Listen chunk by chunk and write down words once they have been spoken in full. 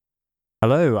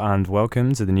Hello and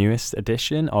welcome to the newest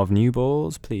edition of New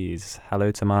Balls. Please, hello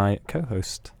to my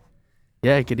co-host.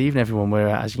 Yeah, good evening, everyone.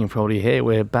 As you can probably hear,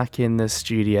 we're back in the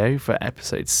studio for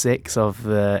episode 6 of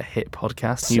the hit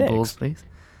podcast, New 6? Balls, Please.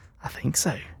 I think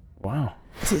so. Wow.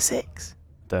 Is it 6?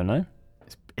 Don't know.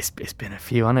 It's been a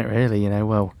few, hasn't it, really?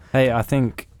 Well. Hey, I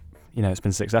think, it's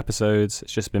been 6 episodes.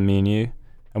 It's just been me and you.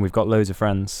 And we've got loads of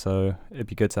friends, so it'd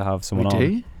be good to have someone We on.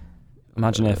 do?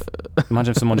 Imagine if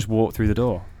someone just walked through the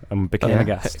door and became a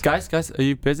guest. Guys, are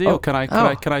you busy? Or can I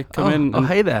come in and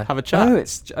hey there. have a chat? Oh,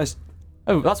 it's just...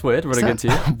 Oh, that's weird. Running into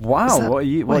you. Wow, what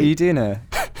are you doing here?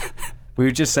 We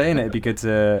were just saying it'd be good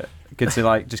to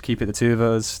like just keep it the two of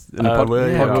us in the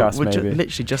podcast we're maybe.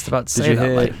 Literally just about to Did say you that.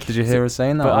 hear? Did you hear us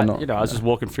saying that But or not? I was just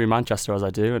walking through Manchester as I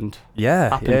do, and Yeah,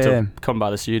 happened yeah, to come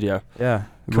by the studio. yeah.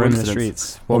 Roaming the Coincidence.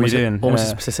 streets. What were you doing? Almost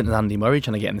as persistent as Andy Murray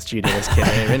trying to get in the studio, this kid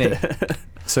here, isn't he?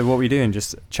 So what were you doing?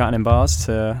 Just chatting in bars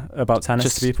about tennis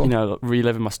Just to people?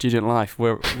 reliving my student life.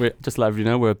 We're just to let everybody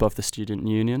know we're above the student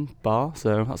union bar,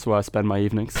 so that's where I spend my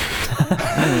evenings.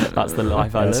 That's the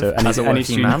life I live. So As a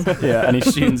working man. any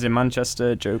students in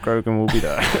Manchester, Joe Grogan will be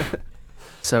there.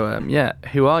 So,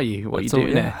 who are you? What are you doing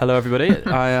here? Hello, everybody.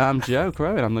 I am Joe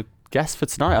Crowan. I'm the guest for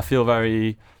tonight. I feel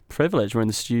very privileged. We're in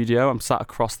the studio. I'm sat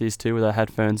across these two with their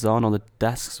headphones on the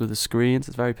desks with the screens.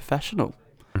 It's very professional.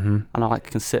 Mm-hmm. And I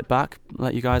can sit back,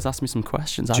 let you guys ask me some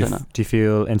questions. I don't know. Do you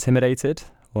feel intimidated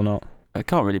or not? I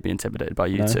can't really be intimidated by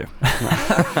you No? two.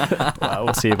 Well,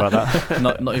 we'll see about that.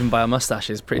 Not even by our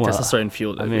mustaches. Pretty Well, testosterone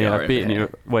fueled. I mean, I've beaten you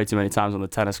way too many times on the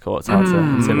tennis court. It's hard to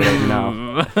intimidate you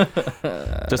now.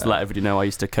 Just to let everybody know I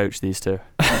used to coach these two.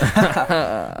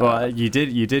 Well, you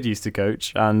did used to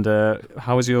coach, and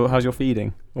how's your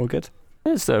feeding? All good?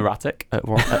 It's erratic,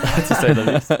 to say the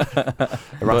least.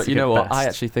 But you know what? Best. I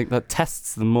actually think that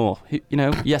tests them more.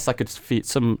 Yes, I could feed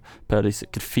some birdies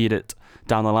could feed it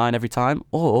down the line every time,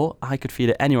 or I could feed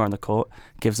it anywhere on the court.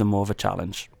 Gives them more of a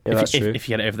challenge. Yeah, that's true. If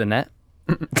you get it over the net.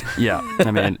 Yeah, I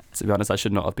mean, to be honest, I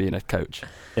should not have been a coach.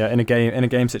 Yeah, in a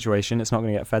game situation, it's not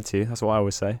going to get fed to you. That's what I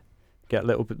always say. Get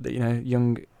little,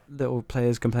 young little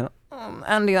players complain. Oh,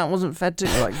 Andy, that wasn't fed to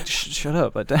you. Like, shut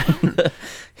up! I don't.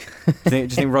 Do you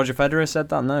think Roger Federer said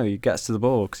that? No, he gets to the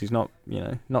ball because he's not,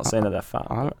 not saying that they're fat.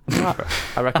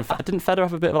 I reckon. Didn't Federer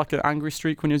have a bit of like an angry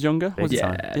streak when he was younger? Big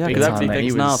time. Yeah, big because time, everybody mate.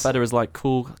 thinks He now was- Federer's like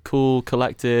cool,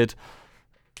 collected,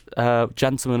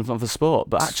 gentleman of the sport,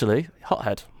 but actually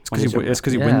hothead. It's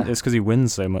because he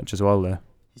wins so much as well, though.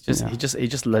 He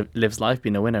just lives life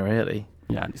being a winner, really.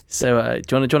 Yeah. So,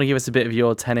 do you want to give us a bit of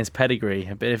your tennis pedigree,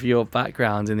 a bit of your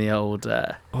background in the old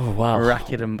Oh wow.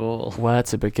 racket and ball? Where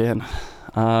to begin?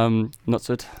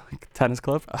 Knutsford Tennis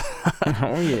Club.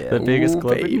 Oh yeah, The biggest Ooh,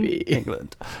 club baby. in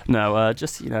England. No,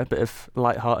 just a bit of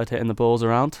light-hearted hitting the balls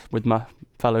around with my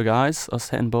fellow guys, us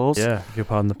hitting balls. Yeah, if you'll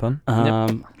pardon the pun.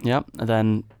 Yeah. And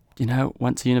then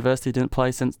went to university, didn't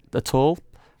play since at all,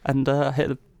 and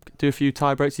do a few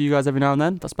tie breaks with you guys every now and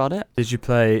then. That's about it. Did you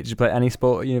play any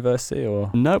sport at university or?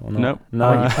 Nope, or not? nope.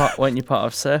 No. Weren't you part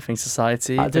of surfing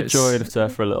society? I did join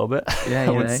surf for a little bit. Yeah, I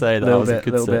would say that I was a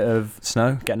good little surf. bit of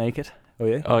snow. Get naked. Oh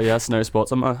yeah. Oh yeah, snow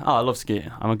sports. I love skiing.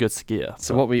 I'm a good skier.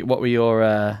 So what were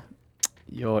your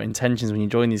intentions when you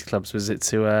joined these clubs? Was it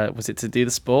to do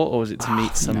the sport, or was it to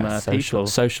meet some people?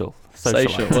 Social,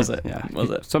 was it? Yeah. Was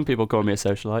it? Some people call me a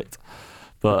socialite,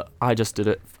 but I just did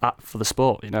it for the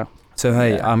sport. So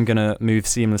hey, Yeah. I'm gonna move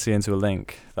seamlessly into a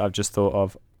link that I've just thought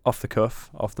of off the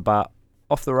cuff, off the bat,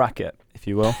 off the racket, if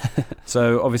you will.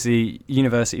 So obviously,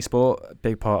 university sport,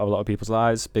 big part of a lot of people's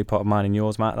lives, big part of mine and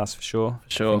yours, Matt. That's for sure. I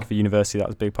Sure. think for university, that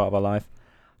was a big part of our life.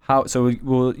 So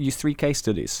we'll use 3 case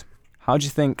studies. How do you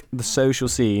think the social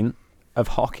scene of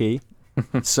hockey,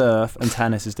 surf, and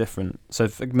tennis is different? So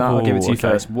Matt, I'll give it to you okay.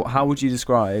 first. How would you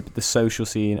describe the social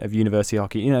scene of university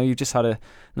hockey? You've just had a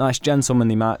nice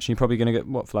gentlemanly match, and you're probably going to get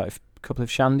for like a couple of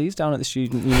shandies down at the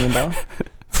student union bar.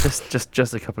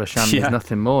 Just a couple of shandies, Yeah.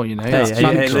 nothing more. Hey, That's hey,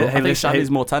 fun. hey, I think listen, Shandy's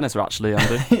more tennis, actually,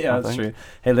 Andy. Yeah, I that's think. true.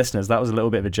 Hey, listeners, that was a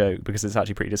little bit of a joke because it's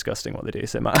actually pretty disgusting what they do.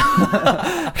 So, Matt,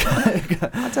 I Go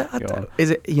on. don't, is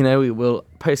it? We will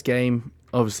post game.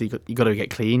 Obviously, you got to get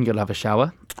clean. You got to have a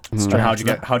shower. Mm.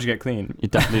 how'd you get clean? You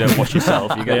definitely don't wash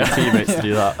yourself. You get your teammates to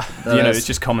do that. It's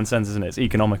just common sense, isn't it? It's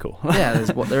economical. Yeah, there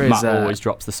is. Matt always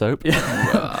drops the soap. It's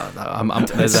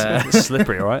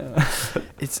slippery, all right?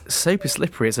 It's super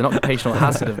slippery. It's an occupational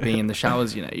hazard of being in the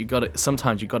showers.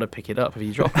 Sometimes you got to pick it up. If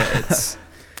you drop it, it's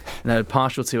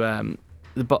partial to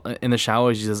in the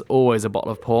showers. There's always a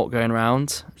bottle of port going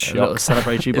around. A little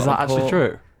celebratory Is bottle that of actually port.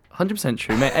 true? 100%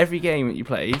 true, mate. Every game that you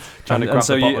play, Trying to grab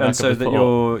the bottleneck of the port.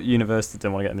 your university,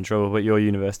 don't want to get them in trouble, but your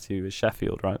university was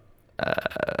Sheffield, right?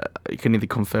 You can neither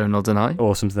confirm nor deny.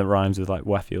 Or something that rhymes with like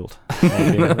Weffield.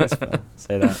 Maybe, let's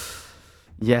say that.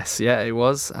 Yes, yeah, it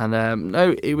was. And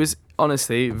no, it was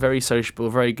honestly very sociable,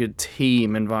 very good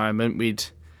team environment. We'd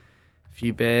a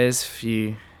few beers,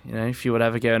 few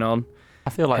whatever going on. I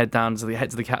feel like Head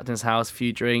to the captain's house, a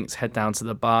few drinks, head down to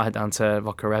the bar, head down to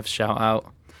Vokarev's, shout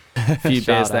out. A few Shout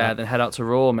beers there, out. then head out to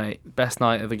Raw, mate. Best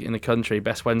night in the country,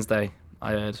 best Wednesday,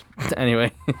 I heard.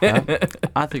 Anyway.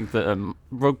 I think that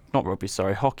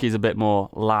hockey is a bit more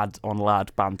lad on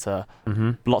lad banter,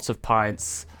 lots of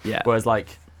pints. Yeah. Whereas like,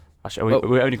 actually,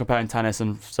 we're only comparing tennis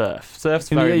and surf. Surf's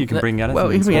Yeah, very you can bring anything.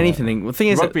 Well, you can bring into it. anything. The thing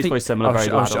is, rugby's probably similar. Very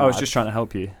I was lad on just trying to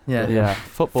help you. yeah. yeah.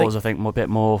 Football's I think a bit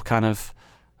more kind of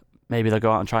maybe they'll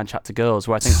go out and try and chat to girls.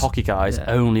 Where I think hockey guys Yeah.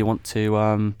 only want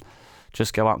to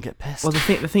just go out and get pissed. Well,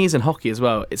 the thing is in hockey as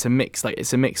well, it's a mix. Like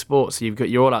it's a mixed sport, so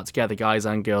you're all out together, guys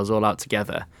and girls, all out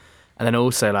together, and then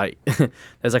also like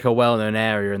there's like a well-known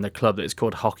area in the club that's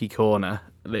called Hockey Corner.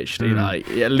 Literally,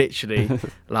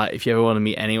 like if you ever want to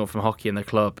meet anyone from hockey in the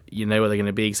club, you know where they're going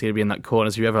to be. It's going to be in that corner.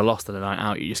 So if you ever lost on a night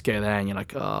out, you just go there and you're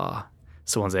like,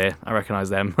 someone's here. I recognise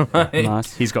them.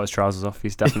 Nice. He's got his trousers off.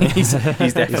 He's definitely he's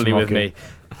definitely with me.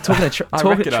 Talking of I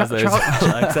recognise those.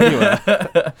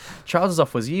 Anyway. trousers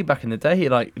off was you back in the day,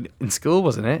 like in school,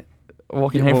 wasn't it?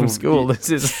 Walking home from school. This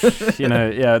is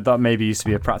that maybe used to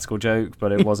be a practical joke,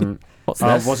 but it wasn't. What's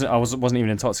I this? wasn't even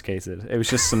intoxicated. It was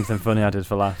just something funny I did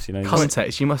for laughs.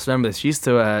 context. You must remember this. You used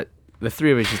to the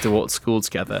three of us used to walk to school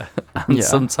together, and Yeah.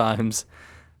 sometimes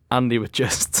Andy would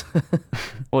just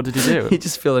What did he do? he'd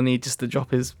just feel the need just to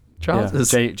drop his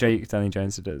trousers. Jake Danny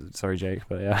Jones did it. Sorry, Jake,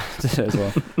 but yeah, did it as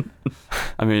well.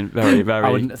 I mean, very,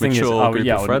 very mature group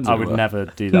of friends. I we would were. never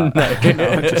do that.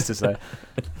 No, just to say.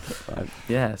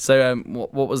 Yeah. So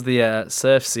what was the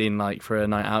surf scene like for a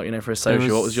night out? For a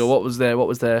social. What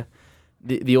was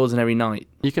the ordinary night?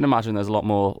 You can imagine there's a lot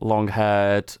more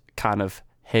long-haired, kind of,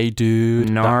 hey dude,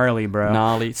 Gnarly, bro.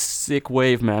 gnarly, sick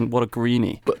wave, man. What a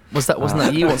greenie. But wasn't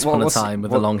that you once upon a what's- time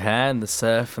with the long hair and the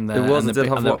surf and the It was, and I did the,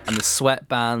 have and the, what- and the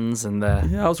sweatbands and the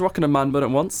Yeah, I was rocking a man bun at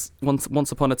once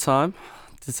upon a time.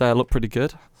 To say I look pretty good.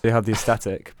 So you have the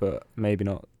aesthetic, but maybe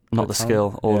not. Not the talent.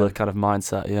 skill or Yeah. the kind of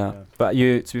mindset, yeah. But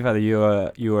to be fair, you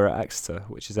were at Exeter,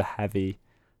 which is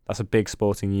that's a big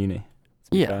sporting uni. to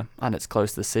be Yeah, fair. and it's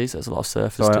close to the sea, so there's a lot of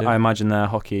surfers So too. I imagine their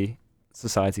hockey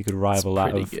society could it's rival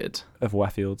that pretty good. of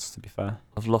Weffield's, to be fair.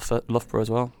 Of Loughborough as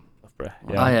well. Loughborough,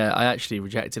 I actually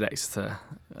rejected Exeter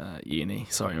uni.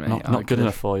 Sorry, mate. Not I good could've-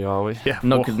 enough for you, are we? Yeah.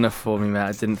 Not good enough for me, mate.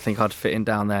 I didn't think I'd fit in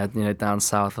down there. Down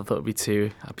south. I thought I'd be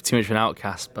too much of an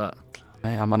outcast. But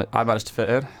Hey, I managed to fit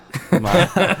in. with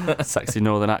my sexy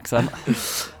northern accent.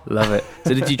 love it.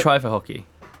 So did you try for hockey?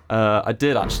 I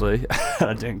did actually.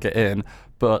 I didn't get in,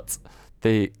 but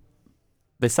they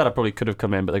said I probably could have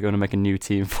come in, but they're going to make a new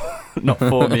team, not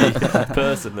for me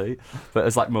personally, but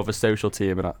it's like more of a social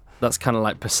team. And That's kind of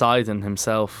like Poseidon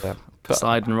himself. Yeah.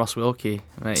 Poseidon Ross Wilkie.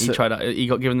 Mate, he So- tried out. He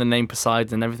got given the name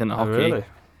Poseidon and everything at hockey. really?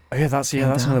 Oh, yeah, that's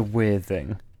another weird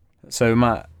thing. So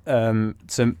Matt,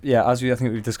 as I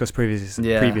think we've discussed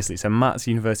previously. So Matt's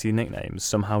university nickname is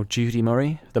somehow Judy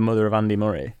Murray, the mother of Andy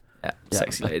Murray. Yeah, Yeah.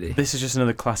 sexy lady. This is just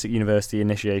another classic university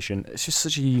initiation. It's just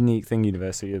such a unique thing,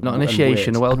 university. Not and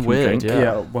initiation, a weird. welcome Weird, drink.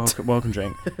 yeah. Welcome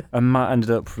drink. And Matt ended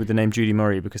up with the name Judy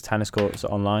Murray because tennis courts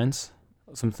are on lines.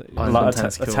 Something Lines like on a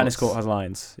tennis tennis courts. court has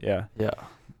lines. Yeah, Yeah.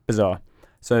 bizarre.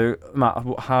 So Matt,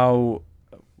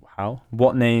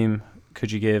 what name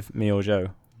could you give me or Joe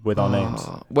with our names?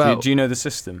 Well, do you know the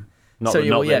system? Not, So, that,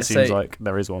 not well, that yeah, it seems so- like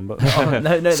there is one, but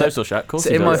no. Social chat, of course. So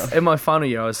he in does. my final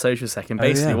year, I was social second. Oh,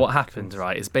 Basically, yeah. what happened,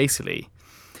 right, is basically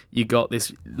you got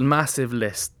this massive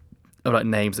list of like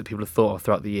names that people have thought of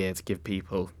throughout the year to give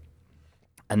people,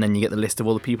 and then you get the list of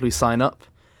all the people who sign up,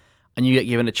 and you get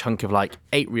given a chunk of like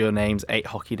 8 real names, 8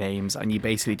 hockey names, and you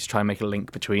basically just try and make a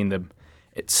link between them.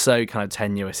 It's so kind of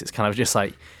tenuous. It's kind of just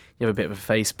like you have a bit of a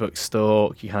Facebook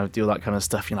stalk. You kind of do all that kind of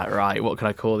stuff. You're like, right, what can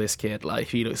I call this kid? Like,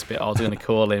 if he looks a bit odd, I'm going to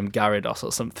call him Gyarados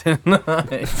or something.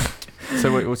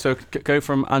 So go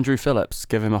from Andrew Phillips.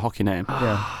 Give him a hockey name.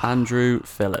 yeah. Andrew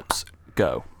Phillips.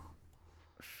 Go.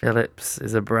 Philips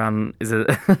is a brand.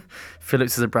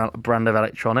 Philips is a brand of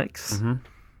electronics.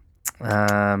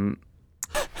 Mm-hmm.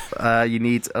 You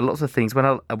need lots of things. When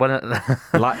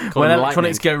When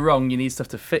electronics go wrong, you need stuff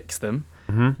to fix them.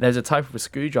 Mm-hmm. There's a type of a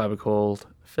screwdriver called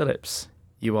Phillips.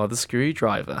 You are the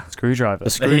screwdriver. Screwdriver. The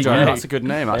There you screwdriver. go. That's a good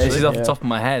name, This is actually. off the top of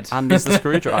my head. Andy's the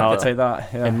screwdriver. I'll take that.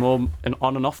 Yeah. in on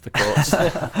and off the courts.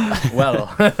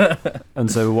 Well, And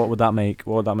so, what would that make?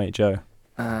 What would that make Joe?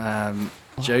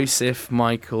 Joseph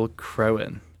Michael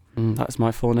Crowan. That's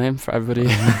my full name for everybody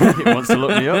who wants to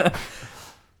look me up.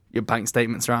 your bank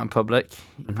statements are out in public,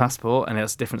 your passport, and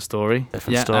it's a different story.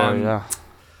 Yeah.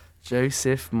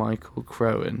 Joseph Michael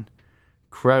Crowan.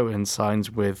 Crowan signs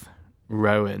with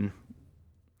Rowan.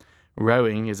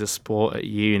 Rowing is a sport at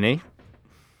uni.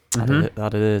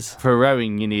 That it is. For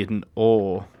rowing, you need an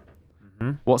oar.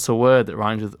 What's a word that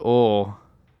rhymes with oar?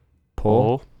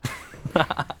 Paul.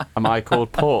 Am I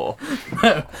called Paul?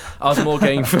 I was more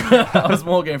going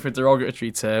for a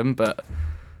derogatory term, but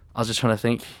I was just trying to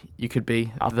think. You could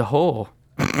be the whore.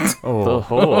 Oh. The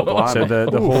whore. Blimey. So the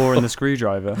whore and the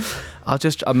screwdriver.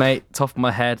 Mate, top of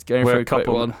my head, going We're for a a quick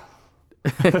couple. one.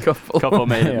 Couple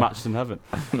made it Yeah. matched in heaven.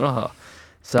 Oh.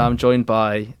 So I'm joined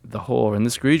by the whore and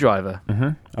the screwdriver.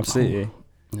 Absolutely.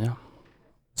 Yeah.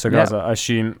 So guys, Yeah. I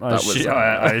assume was-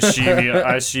 I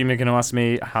assume you're going to ask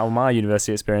me how my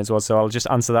university experience was. So I'll just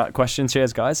answer that question.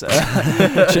 Cheers, guys.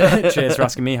 Cheers for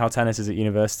asking me how tennis is at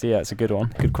university. Yeah, it's a good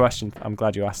one. Good question. I'm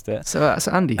glad you asked it. So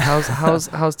Andy,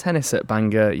 how's tennis at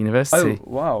Bangor University? Oh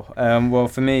wow! Well,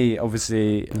 for me,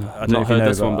 obviously, I don't know Not if you heard know,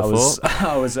 this one but before.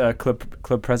 I was a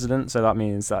club president, so that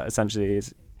means that essentially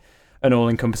is an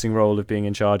all-encompassing role of being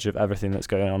in charge of everything that's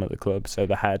going on at the club. So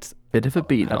the head, Bit of a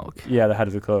beat knock. yeah, the head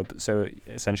of the club. So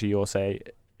essentially, your say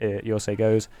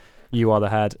goes. You are the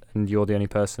head, and you're the only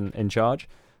person in charge.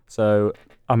 So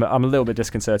I'm a little bit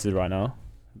disconcerted right now.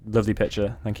 Lovely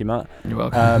picture, thank you, Matt. You're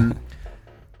welcome.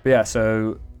 But yeah,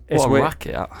 so it's What a weird.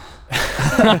 racket. Yeah,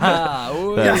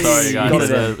 Sorry Got guys.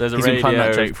 it in. There's a He's been radio planning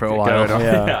that joke for a while. going on.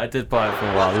 Yeah. Yeah, I did play it for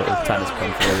a while. A little tennis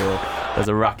pun for you. There's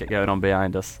a racket going on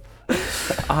behind us.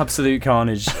 Absolute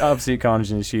carnage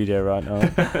in the studio right now.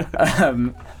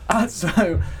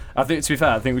 So I think, to be fair,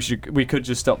 I think we could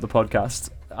just stop the podcast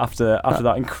after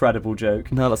that incredible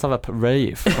joke. No, let's have a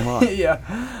rave. Come on. Yeah,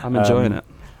 I'm enjoying it.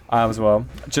 I am as well.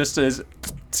 Just as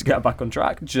to get back on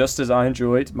track, just as I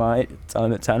enjoyed my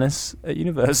time at tennis at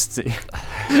university.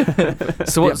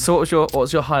 So what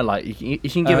was your highlight? You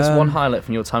can give us one highlight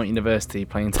from your time at university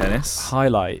playing tennis.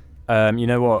 Highlight. You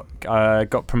know what? I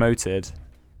got promoted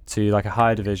to like a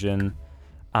higher division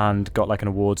and got like an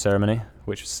award ceremony,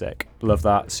 which was sick. Love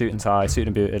that. Suit and tie, suit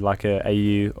and booted, like a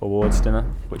AU awards dinner,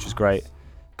 which was great.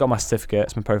 Got my certificate.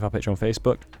 It's my profile picture on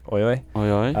Facebook. Oi oi.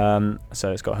 Oi, oi.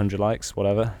 So it's got 100 likes,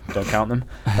 whatever. Don't count them.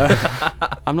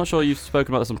 I'm not sure you've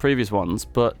spoken about this on previous ones,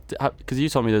 but because you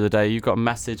told me the other day, you got a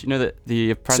message. You know that The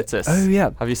Apprentice. Oh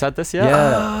yeah. Have you said this yet?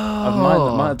 Yeah. I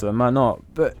might have done, might not.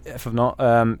 But if I've not,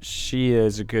 she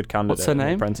is a good candidate. What's her in The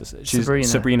name? Apprentice. She's Sabrina.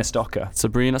 Sabrina Stocker.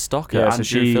 Sabrina Stocker. Yeah, so Andrew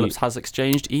she- Phillips has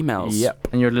exchanged emails. Yep.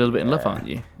 And you're a little bit in love, aren't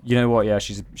you? You know what? Yeah,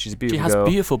 she's a beautiful She has girl.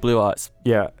 beautiful blue eyes.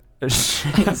 Yeah.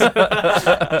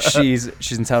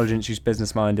 she's intelligent, she's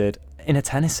business minded in a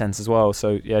tennis sense as well.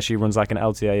 So yeah, she runs like an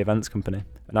LTA events company,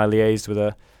 and I liaised with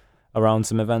her around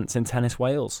some events in Tennis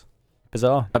Wales.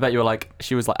 Bizarre. I bet you were like,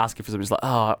 she was like asking for something. She's like,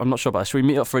 oh, I'm not sure about that. Should we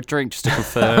meet up for a drink just to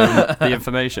confirm the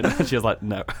information? And she was like,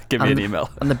 no, give me an email.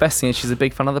 And the best thing is she's a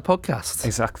big fan of the podcast.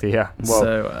 Exactly. Yeah. Well,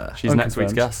 So She's next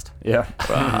week's unconfirmed. guest.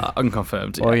 yeah.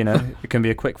 unconfirmed. Well, Yeah. you know, it can be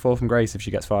a quick fall from grace if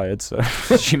she gets fired. So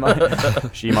she might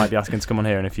be asking to come on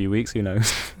here in a few weeks. Who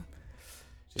knows?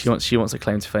 She wants a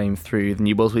claim to fame through the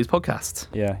New Balls Please podcast.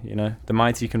 Yeah. You know, the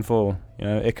mighty can fall. You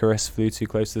know, Icarus flew too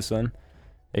close to the sun.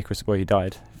 Icarus, well, he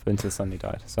died. Flew into the sun, he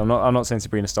died. So I'm not saying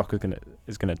Sabrina Stocker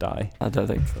is gonna die. I don't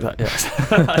think that.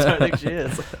 Yeah. I don't think she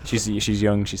is. She's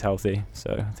young, she's healthy,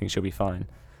 so I think she'll be fine.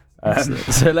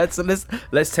 So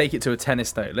let's take it to a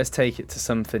tennis note. Let's take it to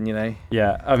something, you know.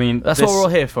 Yeah, I mean That's what we're all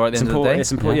here for at the it's end of the important. day.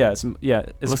 It's important. Yeah,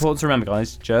 it's important to remember,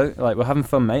 guys. Joe, like we're having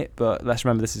fun, mate, but let's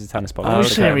remember this is a tennis podcast. Oh, Okay,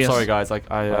 serious? I'm sorry, guys. Like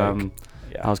I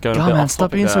Yeah. was going a God, bit man, off stop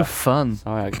topic being so there. fun.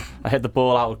 Sorry, I hit the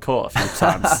ball out of court a few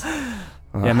times.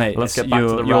 Yeah, mate, Let's it's- get back to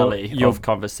you're- the you're- rally you're- of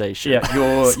conversation.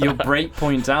 Yeah, your break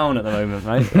point down at the moment,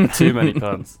 right? Too many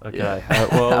puns. Okay.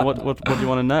 Well, what do you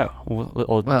want to know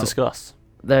or Well, discuss?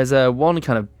 There's one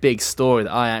kind of big story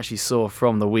that I actually saw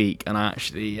from the week, and I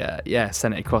actually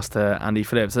sent it across to Andy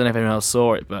Phillips. I don't know if anyone else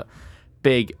saw it, but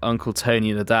big Uncle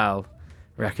Tony Nadal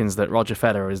reckons that Roger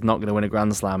Federer is not going to win a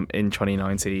Grand Slam in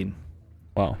 2019.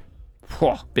 Wow.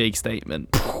 Big statement.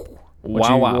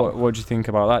 Wow. What do you think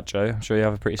about that, Joe? I'm sure you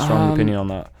have a pretty strong opinion on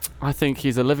that. I think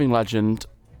he's a living legend,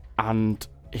 and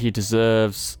he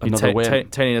deserves another win.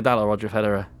 Tony Nadal or Roger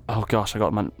Federer? Oh gosh, I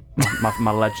got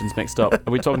my legends mixed up.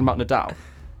 Are we talking about Nadal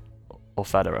or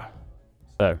Federer?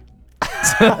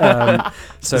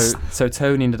 So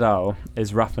Tony Nadal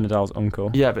is Rafa Nadal's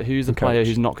uncle. Yeah, but who's the And player coach.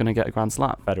 who's not going to get a Grand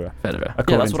Slam? Federer. Federer. Yeah,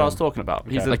 According that's to what I was him. talking about.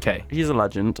 Okay. He's a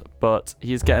legend, but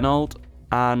he's getting old,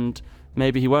 and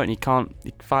maybe he won't. He can't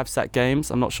 5-set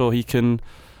games. I'm not sure he can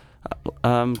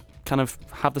kind of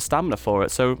have the stamina for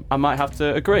it. So I might have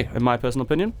to agree, in my personal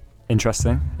opinion.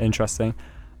 Interesting.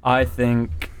 I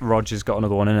think Roger's got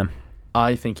another one in him.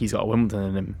 I think he's got a Wimbledon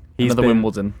in him. He's Another been-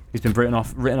 Wimbledon. He's been written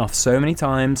off so many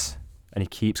times, and he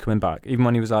keeps coming back. Even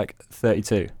when he was like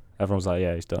 32, everyone was like,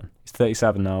 "Yeah, he's done." He's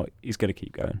 37 now. He's gonna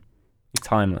keep going. He's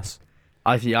timeless.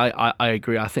 I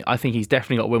agree. I think he's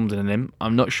definitely got Wimbledon in him.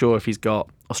 I'm not sure if he's got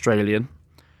Australian.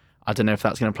 I don't know if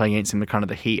that's going to play against him, the kind of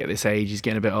the heat at this age. He's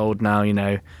getting a bit old now, you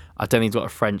know. I don't think he's got a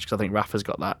French because I think Rafa's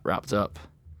got that wrapped up.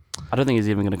 I don't think he's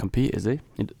even going to compete, is he?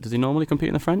 Does he normally compete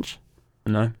in the French?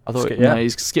 No, I thought. No,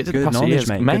 he's skipped it the Good past few knowledge, years.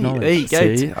 mate. Mate, Good knowledge. there you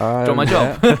go. See, Do you want my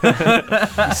job?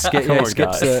 Come on,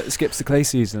 guys. skips the clay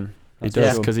season. He That's does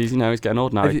for sure. because he's getting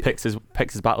old now. Have He you- picks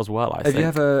his battles well. I Have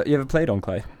think. you ever played on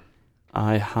clay?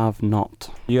 I have not.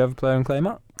 You ever play on clay,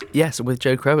 Matt? Yes, with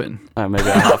Joe Crowan. Oh, maybe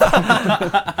I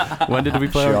have. When did we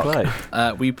play on Shock.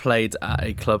 clay? We played at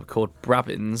a club called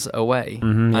Brabbins away, Mm-hmm.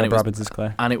 And Yeah, it was- Brabants is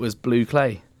clay. and it was blue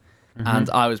clay. Mm-hmm. And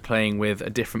I was playing with a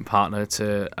different partner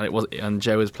and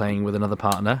Joe was playing with another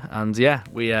partner. And yeah,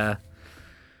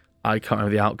 I can't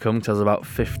remember the outcome because I was about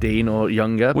 15 or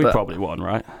younger. We but probably won,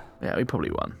 right? yeah, we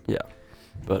probably won.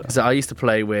 But So I used to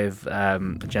play with a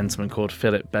gentleman called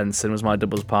Philip Benson was my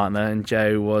doubles partner, and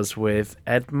Joe was with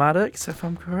Ed Maddox, if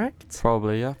I'm correct.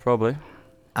 probably.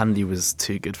 Andy was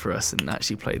too good for us and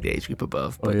actually played the age group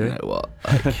above. But Oh, yeah? you know what?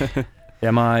 Like,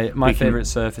 Yeah, my We can- favourite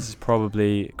surface is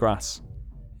probably grass.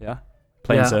 Yeah,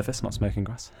 plain Yeah. surface, not smoking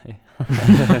grass. Yeah.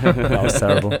 That was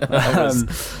terrible.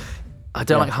 I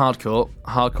don't Yeah. like hardcourt.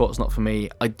 Hardcourt's not for me.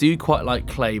 I do quite like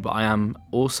clay, but I am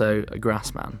also a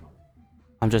grass man.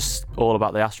 I'm just all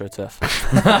about the AstroTurf.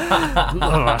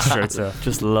 AstroTurf.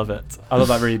 Just love it. I love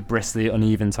that really bristly,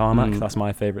 uneven tarmac. Mm. That's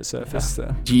my favourite surface.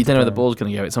 So. You don't know where the ball's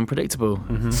going to go. It's unpredictable.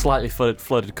 Mhm. Slightly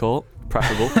flooded court,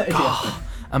 preferable.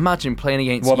 Imagine playing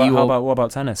against What you.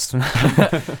 about tennis?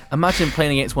 Imagine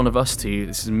playing against one of us two.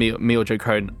 This is me or Joe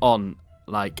Crowan on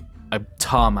like a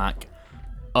tarmac,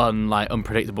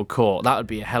 unpredictable court. That would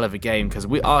be a hell of a game because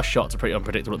our shots are pretty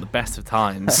unpredictable at the best of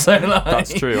times. So like,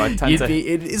 That's true. I tend to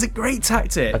it is a great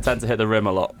tactic. hit the rim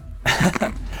a lot.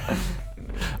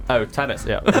 Oh, tennis,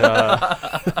 yeah.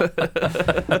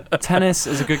 Tennis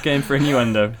is a good game for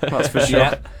innuendo. That's for sure.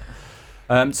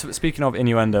 Yeah. So speaking of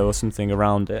innuendo or something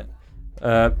around it,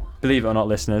 believe it or not,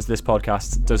 listeners, this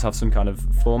podcast does have some kind of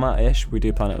format-ish. We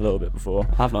do plan it a little bit before.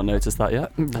 I've not noticed that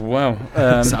yet. Wow.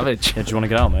 Savage. Yeah, do you want to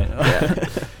get out, mate?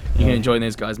 You can enjoy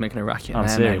those guys making a racket. I'm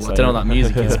there, serious, mate. Well, I don't know what that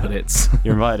music is, but it's.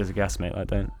 You're invited as a guest, mate. Like,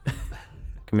 don't.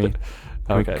 Can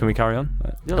we carry on?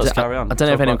 Yeah, let's carry on. I don't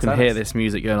know if Talk anyone about can hear tennis. this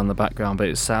music going on in the background, but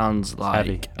it sounds like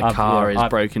Heavy. a car I've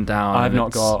broken down. I've and not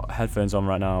it's- got headphones on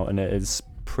right now, and it is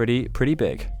pretty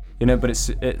big. You know, but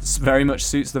it's very much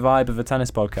suits the vibe of a tennis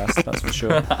podcast. That's for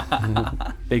sure.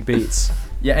 Big beats.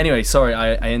 Yeah. Anyway, sorry,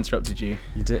 I interrupted you.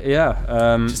 You did,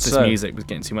 yeah. Just this So, music was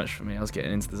getting too much for me. I was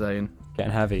getting into the zone.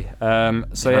 getting heavy. So And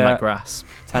yeah, that grass.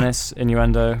 tennis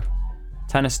innuendo.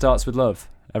 Tennis starts with love.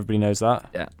 Everybody knows that.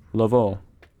 Yeah. Love all.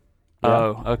 Yeah.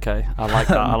 Oh, okay. I like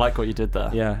that. I like what you did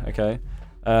there. Yeah. Okay.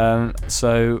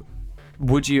 So,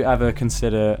 would you ever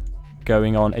consider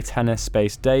going on a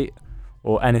tennis-based date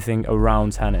or anything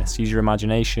around tennis? Use your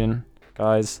imagination,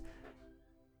 guys.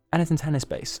 Anything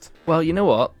tennis-based. Well, you know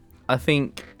what? I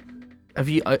think. Have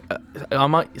you? I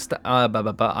might.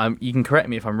 You can correct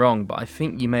me if I'm wrong, but I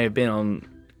think you may have been on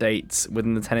dates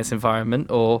within the tennis environment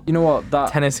or You know what?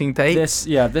 That tennising dates.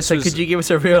 this So was. could you give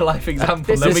us a real life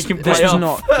example? Then we can this play was off.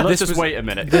 not. Let's This just was wait a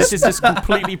minute. This is just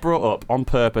completely brought up on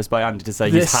purpose by Andy to say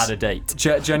This- he's had a date.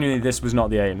 Genuinely, this was not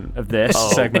the aim of this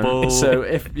Oh, segment. bull. So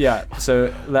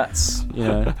so let's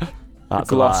That's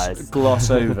gloss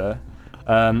over.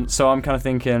 So I'm kind of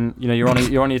thinking, you're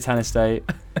on your tennis date.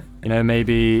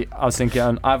 Maybe I was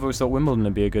thinking I've always thought Wimbledon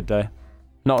would be a good day,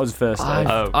 not as a first date.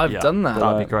 I've done that.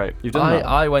 That'd be great. You've done that.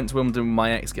 I went to Wimbledon with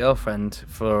my ex-girlfriend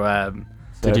for.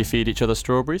 Did you feed each other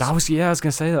strawberries? I was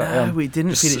gonna say that. No, we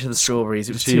didn't feed each other strawberries.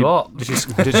 It was Did too hot.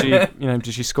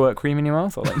 Did she squirt cream in your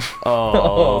mouth? Or like,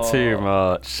 Oh, too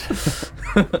much.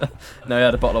 No, we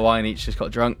had a bottle of wine each. Just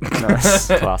got drunk. nice.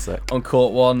 Classic. On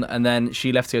court one, and then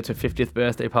she left to go to a 50th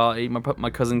birthday party. My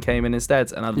cousin came in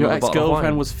instead, and I had Your another bottle of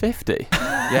ex-girlfriend wine. was 50.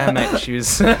 Yeah, mate, she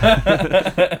was.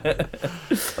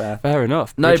 Fair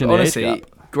enough. No, Bridging but the age honestly,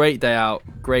 gap. great day out,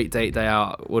 great date day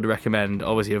out. Would recommend.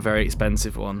 Obviously, a very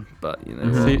expensive one, but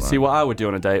See, what I would do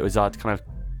on a date was I'd kind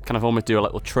of almost do a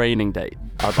little training date.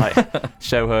 I'd like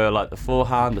show her like the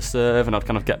forehand, the serve, and I'd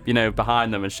kind of get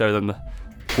behind them and show them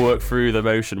work through the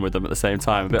motion with them at the same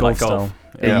time, a bit like golf. style.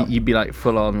 Yeah. You'd be like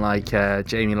full on like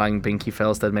Jamie Lang, Binky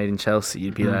Felsted made in Chelsea.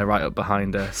 You'd be there right up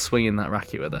behind her, swinging that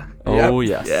racket with her. Oh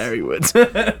yes. Yeah, he would.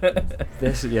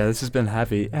 This has been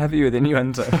heavy with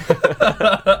innuendo.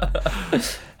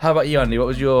 How about you, Andy? What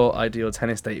was your ideal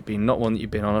tennis date been? Not one that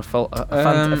you've been on, a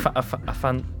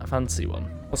fancy one.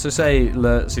 Well, so say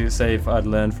if I'd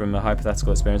learned from a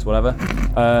hypothetical experience, whatever.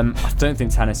 I don't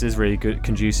think tennis is really good,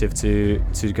 conducive to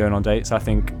going on dates. I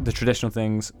think the traditional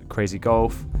things, crazy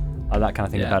golf, that kind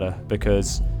of thing, are better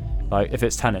because, like, if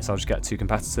it's tennis, I'll just get too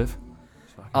competitive.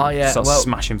 Oh yeah, start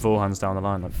smashing forehands down the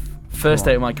line. Like, first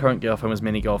date with my current girlfriend was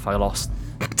mini golf. I lost.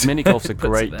 Mini golf's a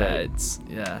great date.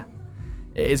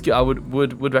 It is good. I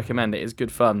would recommend it. It's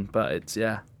good fun, but it's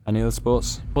Any other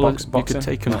sports? Well, Boxing? you could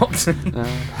take them.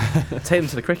 Take them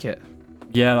to the cricket.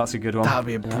 Yeah, that's a good one. That would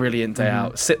be a brilliant day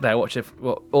out. Sit there, watch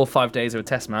all 5 days of a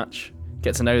test match.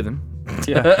 Get to know them.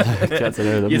 Yeah, Get to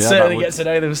know them. You'd certainly get to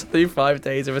know them through 5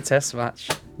 days of a test match.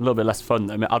 A little bit less fun.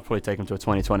 I mean, I'd probably take them to a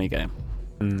 2020 game.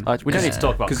 We don't need to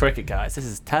talk about cricket, guys. This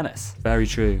is tennis. Very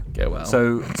true. Go well.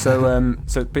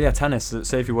 But yeah, tennis.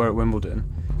 Say if you were at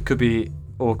Wimbledon, it could be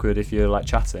awkward if you're like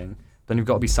chatting. Then you've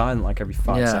got to be silent like every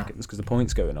 5 seconds because the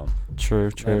point's going on. True.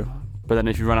 Yeah. But then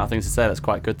if you run out of things to say, that's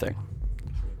quite a good thing.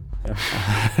 Yeah.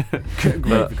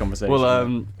 Great for conversation.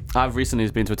 Well, I've recently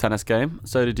been to a tennis game.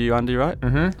 So did you, Andy? Right?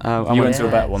 Mm-hmm. You went to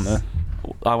a bet one there.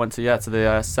 I went to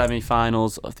the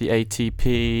semi-finals of the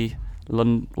ATP.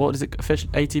 What is it? Official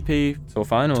ATP Tour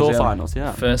finals. Finals.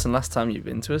 Yeah. First and last time you've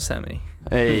been to a semi.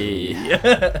 Hey.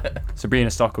 Sabrina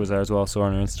Stocker was there as well. Saw her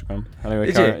on her Instagram. Anyway,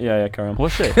 Did you? Yeah, carry on.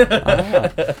 Was she?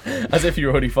 As if you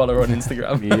already follow her on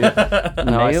Instagram. Yeah.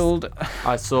 No, Nailed.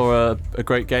 I saw a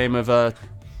great game of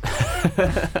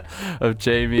of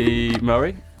Jamie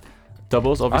Murray.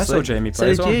 Doubles, obviously. I saw Jamie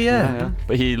play as well. Yeah.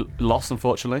 But he lost,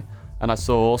 unfortunately. And I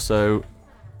saw also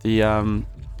the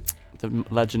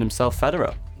legend himself,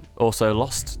 Federer, also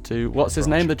lost to, what's his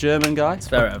name, the German guy?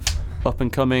 Zverev. Up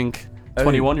and coming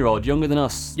 21-year-old, younger than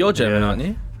us. You're German, Yeah. aren't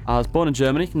you? I was born in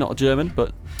Germany, not a German,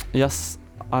 but yes,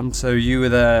 I'm... So you were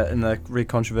there in the really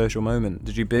controversial moment.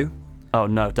 Did you boo? Oh,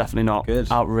 no, definitely not.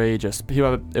 Good. Outrageous.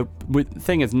 The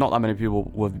thing is, not that many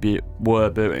people were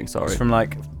booing, sorry. It's from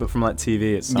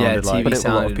TV, it sounded like TV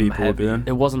a lot of people were heavy. booing.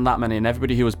 It wasn't that many, and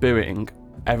everybody who was booing,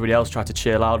 everybody else tried to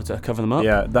cheer louder to cover them up.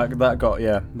 Yeah, that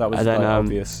was And then,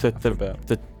 obvious.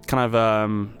 the kind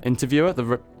of interviewer,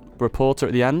 the reporter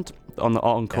at the end on the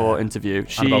encore interview,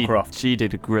 Annabelle Croft. she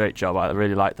did a great job. I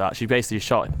really liked that. She basically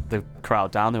shot the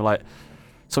crowd down. They were like,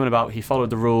 something about he followed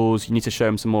the rules. You need to show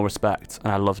him some more respect,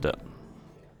 and I loved it.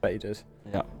 Bet you did.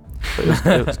 Yeah, but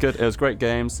it was good. It was great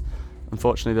games.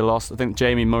 Unfortunately, they lost. I think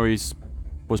Jamie Murray's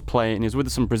was playing. He was with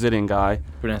some Brazilian guy.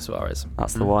 Bruno Suarez.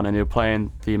 That's the one, and he was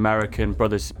playing the American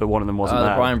brothers, but one of them wasn't there.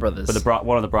 The Bryan brothers. But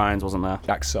one of the Bryans wasn't there.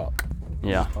 Jack Sock.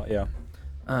 Yeah. Yeah.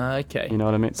 Okay. You know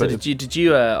what I mean? So But did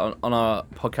you on our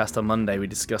podcast on Monday we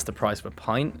discussed the price of a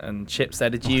pint and chips there?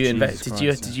 Did you Jesus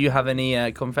Christ, did you have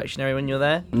any confectionery when you were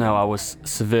there? No, I was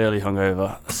severely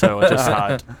hungover, so I just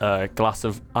had a glass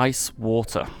of ice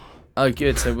water. Oh,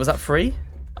 good. So was that free?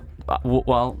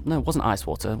 Well, no, it wasn't ice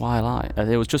water. Why lie?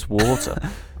 It was just water.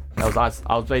 I was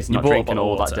basically You not bought a drinking bottle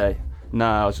all of that water? day.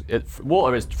 No,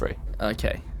 water is free.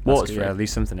 Okay. Water's Yeah, free. at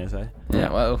least something is, eh?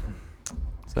 Yeah. Well.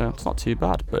 So it's not too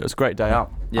bad, but it was a great day out.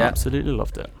 Yeah. I absolutely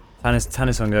loved it. Tennis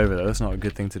hungover though. That's not a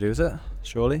good thing to do, is it?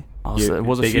 Surely. It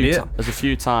was big idiot. There's a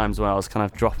few times where I was kind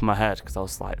of dropping my head because I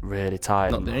was like really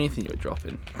tired. Not the only thing you were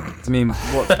dropping. I mean,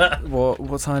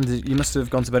 what time did you must have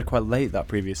gone to bed quite late that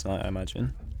previous night, I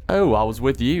imagine. Oh, I was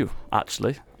with you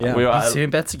actually. Yeah. We were You at, two in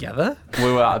bed together?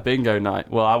 we were at a bingo night.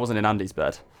 Well, I wasn't in Andy's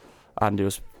bed. Andy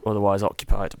was otherwise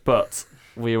occupied, but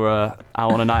we were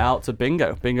out on a night out to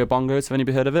bingo. Bingo bongos, have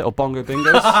anybody heard of it? Or bongo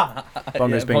bingos?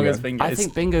 Bongos bingo. Bongos bingo. I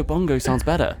think bingo bongo sounds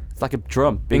better. It's like a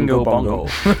drum. Bingo bongo.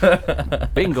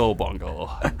 Bingo bongo.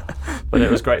 But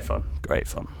it was great fun. Great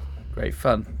fun. Great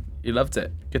fun. You loved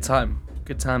it. Good time.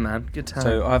 Good time, man. Good time.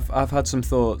 So I've had some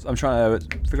thoughts. I'm trying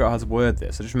to figure out how to word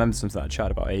this. I just remembered something that I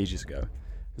chatted about ages ago.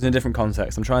 It was in a different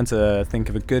context. I'm trying to think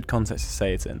of a good context to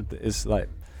say it in that is like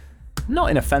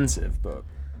not inoffensive, but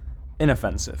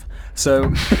inoffensive.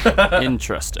 So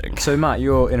Interesting. so Matt,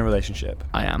 you're in a relationship.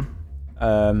 I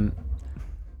am.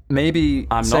 Maybe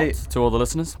I'm say, not, to all the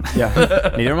listeners.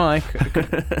 Yeah, neither am I.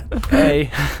 Hey.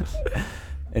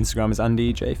 Instagram is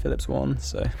Andy J Phillips 1.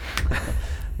 So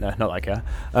no, not like her.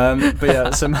 But yeah,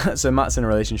 so Matt's in a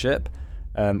relationship,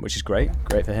 which is great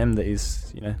for him that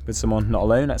he's with someone, not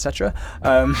alone, etc.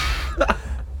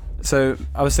 So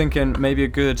I was thinking maybe a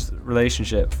good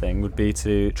relationship thing would be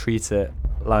to treat it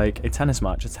like a tennis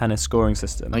match, a tennis scoring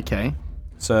system. Okay.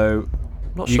 So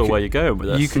I'm not You sure could- where you're going with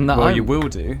this. you can, No, well, I'm- you will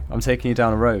do. I'm taking you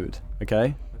down a road,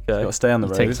 okay? You've got to stay on the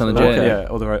You road. take us on a otherwise- journey.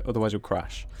 Yeah, otherwise you'll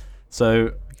crash.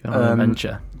 So Go on an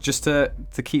adventure. just to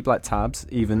keep like tabs,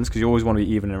 evens, because you always want to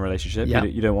be even in a relationship. Yeah.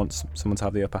 You don't want someone to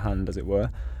have the upper hand, as it were.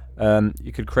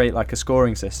 you could create like a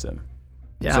scoring system.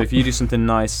 Yeah. So if you do something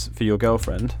nice for your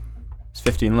girlfriend, it's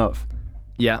 15 love.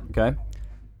 Yeah. Okay.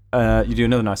 You do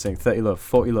another nice thing, 30 love,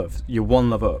 40 love. You're 1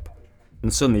 love up,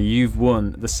 and suddenly you've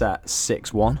won the set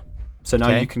 6-1. So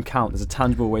now you can count. There's a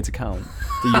tangible way to count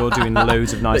that you're doing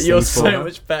loads of nice things for her. You're so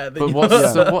much better than But you what's,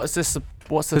 are. so what is this?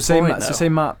 What's the So point? say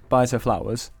Matt buys her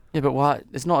flowers. Yeah, but why?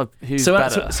 It's not a who's So,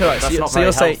 better. so That's not you're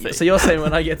very saying healthy.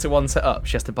 when I get to 1 set up,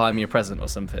 she has to buy me a present or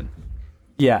something.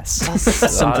 Yes. I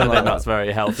Something don't like think that. that's a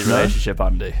very healthy No? relationship,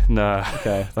 Andy. No.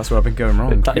 Okay, that's where I've been going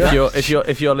wrong.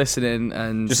 If you're listening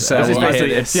and Just to say, want this is to hear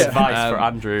basically- this, yeah. Advice for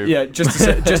Andrew. Yeah,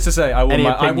 just to say, I won Any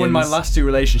my opinions? last 2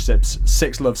 relationships,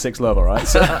 6 love, all right?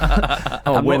 So, I'm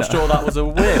a I'm winner. not sure that was a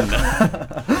win.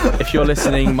 if you're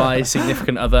listening, my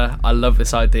significant other, I love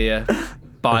this idea.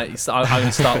 So I'm going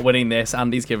to start winning this.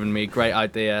 Andy's given me a great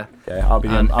idea. Okay, I'll be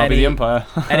the umpire.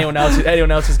 Anyone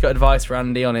else who's got advice for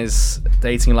Andy on his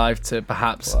dating life to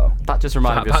perhaps Wow. That just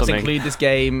reminded me of perhaps something. include this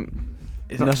game.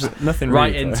 Nothing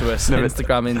Right really, into though. us,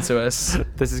 Instagram into us.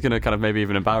 This is going to kind of maybe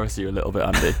even embarrass you a little bit,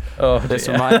 Andy. Oh, This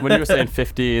dear. when you were saying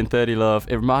 50 and 30 love,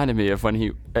 it reminded me of when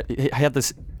he had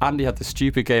this. Andy had this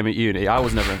stupid game at uni. I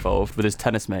was never involved with his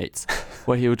tennis mates,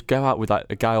 where he would go out with like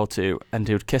a guy or two, and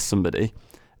he would kiss somebody,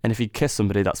 and if he kissed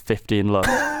somebody, that's 50 in love.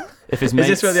 If his Is mates,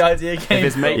 this where the idea came if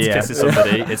his from? mates Yeah. kisses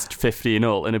somebody, it's 50 in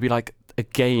all, and it'd be like a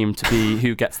game to be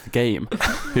who gets the game,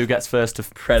 who gets first to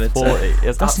Predator. 40.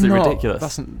 It's absolutely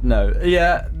ridiculous.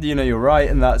 Yeah, you're right,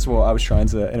 and that's what I was trying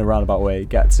to, in a roundabout way,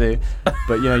 get to.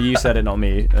 But you said it, not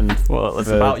me, and Well, it's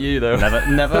the- about you though.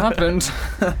 never happened.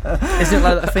 Isn't it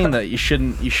like that thing that you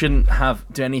shouldn't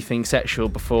do anything sexual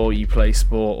before you play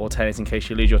sport or tennis in case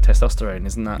you lose your testosterone?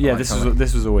 Isn't that? Yeah, like this kind of-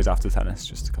 was always after tennis,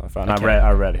 just to clarify. And Okay.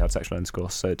 I rarely had sexual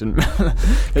intercourse, so it didn't.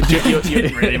 It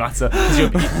didn't really matter.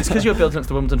 It's because you're building up to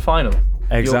the Wimbledon final.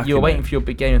 Exactly. You're waiting mate. for your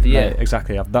big game of the year. Yeah,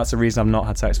 exactly. That's the reason I've not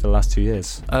had sex for the last 2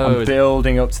 years. Oh, I'm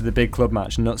building up to the big club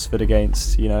match, Knutsford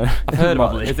against, I've heard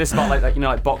about Motley. it. Is this about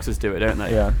like boxers do it, don't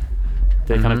they? Yeah.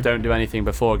 They kind of Mhm. don't do anything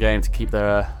before a game to keep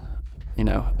their,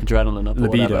 adrenaline up. or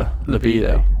Libido. whatever.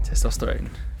 Libido. Testosterone.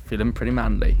 Feeling pretty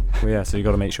manly. Well, yeah, so you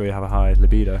got to make sure you have a high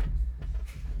libido.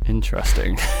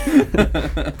 Interesting.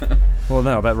 Well,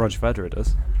 no, I bet Roger Federer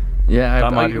does. Yeah,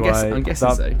 That might be why. I'm guessing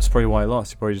so. That's probably why he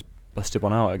lost. He probably just busted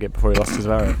one out again before he lost his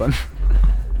Zverev.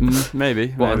 But Maybe.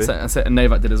 What maybe. and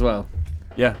Novak did as well.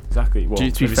 yeah, exactly. Well,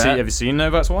 To be fair- have you seen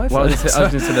Novak's wife? Well, I was going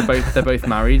to say they're both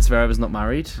married. Zverev's not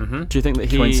married. Mhm. Do you think that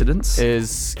he Coincidence?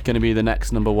 is going to be the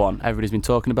next number one? Everybody's been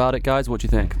talking about it, guys. What do you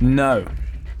think? No,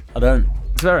 I don't.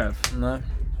 Zverev. No.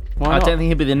 Why I not? don't think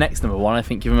he'll be the next number one. I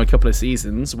think give him a couple of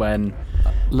seasons when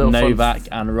Little fun- Novak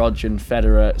and Roger and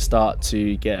Federer start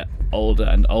to get older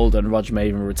and older, and Roger may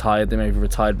even retire. They may have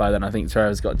retired by then. I think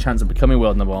Zverev's got a chance of becoming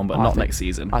world number one, but I not think- next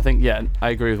season. I think I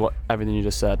agree with everything you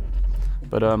just said.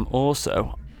 But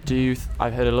also,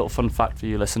 I've heard a little fun fact for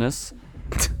you listeners.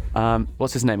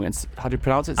 What's his name again? How do you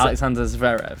pronounce it? Alexander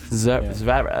Zverev.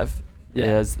 Zverev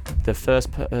Yeah. is the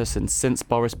first person since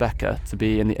Boris Becker to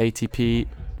be in the ATP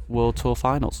World Tour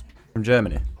Finals. From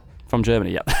Germany. From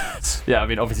Germany, yeah. Yeah, I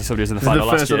mean, obviously somebody was in the This is final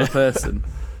the last first year. other person.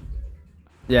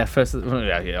 Yeah, first. Well,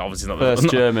 yeah, obviously not First the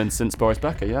German since Boris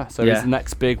Becker, yeah. So Yeah. he's the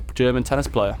next big German tennis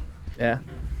player. Yeah.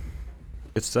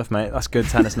 Good stuff, mate. That's good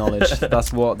tennis knowledge.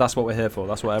 That's what we're here for.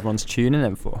 That's what everyone's tuning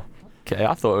in for. Okay,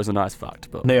 I thought it was a nice fact,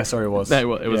 but No, yeah, sorry, it was.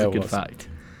 No, it was Yeah, a good fact.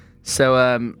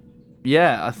 So,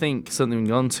 yeah, I think something we've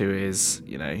gone to is,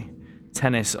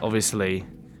 tennis, obviously,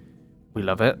 we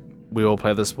love it. We all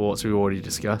play the sports we've already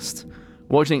discussed.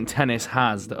 What do you think tennis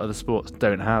has that other sports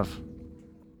don't have?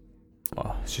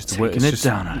 Oh, it's just Taking it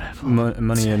down a level.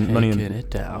 money and taking it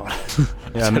down.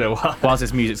 yeah, Whilst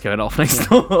this music's going off next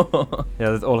door.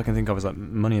 yeah. All I can think of is like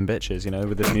money and bitches,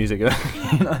 with this music.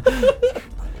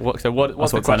 What's the what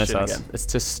question tennis has. again? It's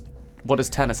just, what does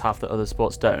tennis have that other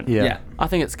sports don't? Yeah. I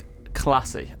think it's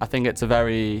classy. I think it's a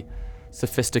very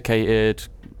sophisticated,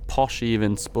 posh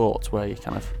even sport where you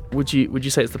kind of... Would you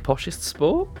say it's the poshest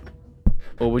sport?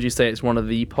 Or would you say it's one of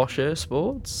the posher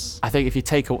sports? I think if you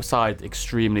take aside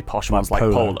extremely posh Like ones like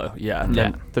polo. polo,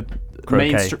 then the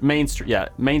Croquet.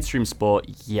 mainstream sport,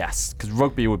 yes, because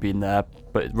rugby would be in there,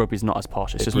 but rugby's not as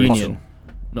posh. It's just Union,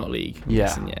 posh. not league. I'm Yeah.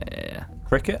 guessing, yeah.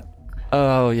 Cricket.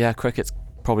 Oh yeah, cricket's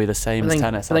probably the same as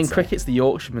tennis. But then I'd say. cricket's the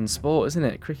Yorkshireman sport, isn't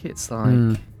it? Cricket's like...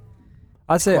 Mm.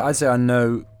 I'd say I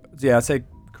know. Yeah, I'd say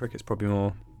cricket's probably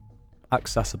more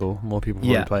accessible. More people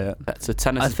Yeah. probably play it. So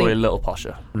tennis I is probably a think- little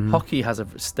posher. Mhm. Hockey has a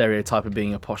stereotype of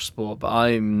being a posh sport, but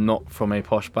I'm not from a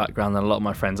posh background, and a lot of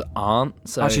my friends aren't.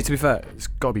 So Actually, to be fair, it's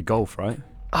got to be golf, right?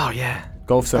 oh yeah,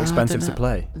 Golf's so I expensive don't to know.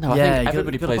 play. No, I Yeah, you think gotta-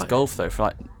 everybody you gotta plays buy- golf though for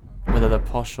like whether they're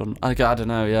posh or I don't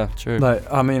know. Yeah, true. Like,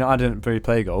 I mean, I didn't really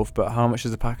play golf, but how much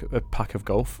is a pack of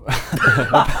golf?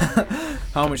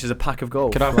 How much is a pack of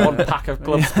golf? Can I have one pack of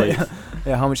clubs, please?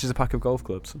 Yeah, how much is a pack of golf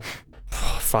clubs?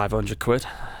 500 quid.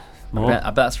 I More.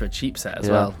 bet that's for a cheap set as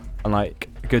Yeah. well. And like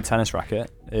a good tennis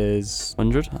racket is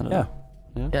 100. I don't yeah.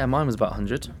 know. Yeah, mine was about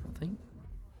 100, I think.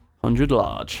 100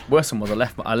 large. Worst one was I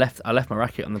left my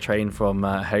racket on the train from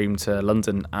home to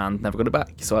London and never got it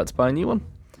back, so I had to buy a new one.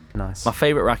 Nice. My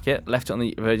favourite racket, left it on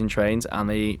the Virgin trains, and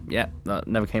that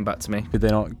never came back to me. Did they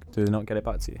not get it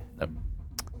back to you? Nope.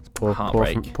 It's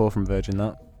Heartbreak. poor from Virgin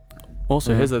that.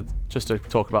 Also, Mhm. here's just to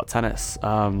talk about tennis.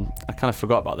 I kind of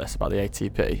forgot about this, about the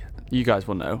ATP. You guys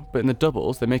will know, but in the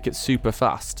doubles, they make it super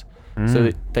fast. So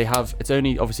they have, it's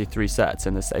only obviously 3 sets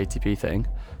in this ATP thing,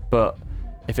 but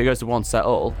if it goes to 1 set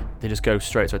all, they just go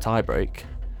straight to a tie break.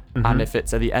 And if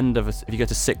it's at the end of if you go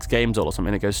to 6 games all or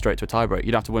something, it goes straight to a tie break.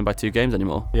 You don't have to win by 2 games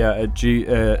anymore. Yeah,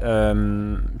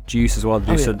 Juice as well.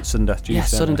 They do sudden death juice. Yeah, don't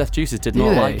sudden they? death juices did Do not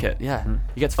they? like it. Yeah, you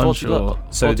get to 40 Unsure. look.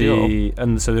 So 40 all.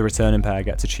 the returning pair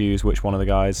get to choose which one of the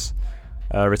guys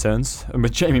returns. And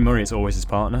with Jamie Murray, it's always his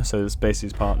partner. So it's basically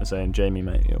his partner saying, "Jamie,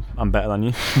 mate, I'm better than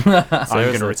you. I'm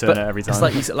going to return But it every time."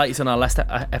 It's like you said in our last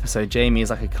episode, Jamie is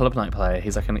like a club night player.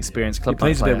 He's like an experienced he club night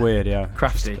plays a player. bit weird, yeah.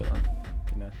 Crafty. Just,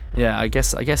 you know. Yeah, I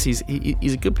guess he's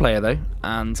a good player though,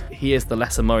 and he is the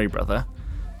lesser Murray brother.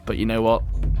 But you know what?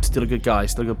 Still a good guy,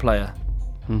 still a good player.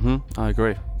 I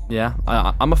agree. Yeah,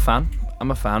 I'm a fan.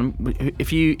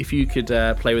 If you could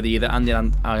play with either Andy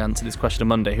and I answer this question on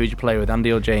Monday, who would you play with,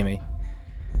 Andy or Jamie?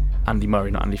 Andy Murray,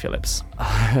 not Andy Phillips.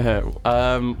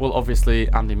 Well, obviously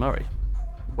Andy Murray.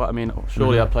 Well, I mean,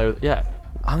 surely I'd play with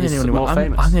I'm the He's only more one.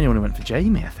 famous. I'm the only one who went for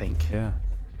Jamie, I think. Yeah.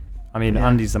 I mean, Yeah.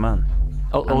 Andy's the man.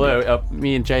 Although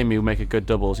me and Jamie will make a good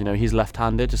doubles. You know, he's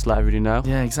left-handed. Just let everybody know.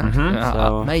 Yeah, exactly.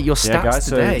 So- Mate, your stats Yeah, guys.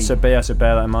 today. So bear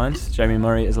that in mind. Jamie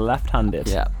Murray is left-handed.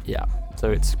 Yeah.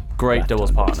 So it's great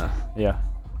doubles Left-handed. partner. Yeah.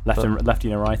 Lefty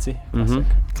and a righty. Mhm.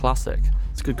 Classic. Classic.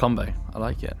 It's a good combo. I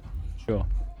like it. Sure.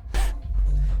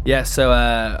 Yeah,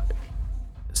 so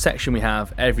section we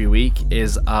have every week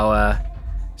is our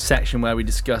section where we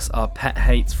discuss our pet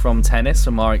hates from tennis,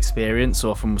 from our experience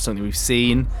or from something we've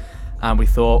seen. And we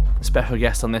thought, special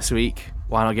guest on this week,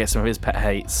 why not get some of his pet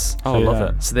hates? Oh, I love yeah.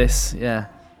 it. So this, yeah.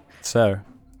 So,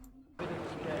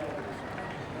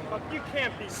 You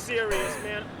can't be serious,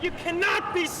 man. You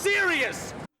cannot be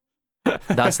serious!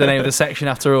 That's the name of the section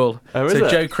after all. Oh, is so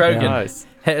it? Joe Krogan, Nice.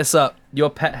 hit us up. Your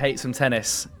pet hates from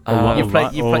tennis. You've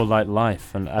or like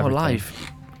life and everything. life.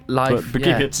 But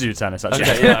yeah. keep it to tennis, actually.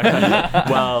 Okay, yeah.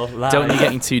 Okay. Well, Don't be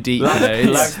getting too deep, you know. it's-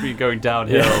 Life's been going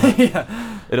downhill.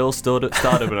 It all started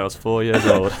when I was 4 years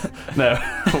old. No.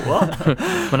 What?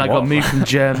 when I got moved from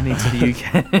Germany to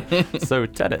the UK. So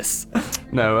tennis.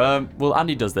 No. Well,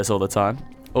 Andy does this all the time.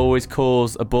 Always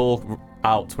calls a ball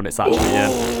out when it's actually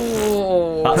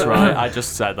in. That's right. I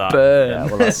just said that. Burn. Yeah,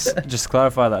 well, that's, just to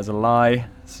clarify, that is a lie.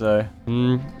 So,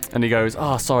 And he goes,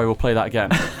 "Oh, sorry, we'll play that again."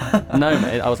 No,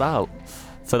 mate, I was out.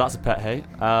 So that's a pet hate.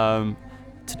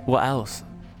 What else?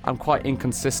 I'm quite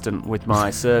inconsistent with my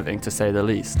serving, to say the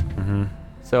least.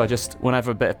 So I just,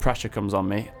 whenever a bit of pressure comes on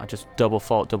me, I just double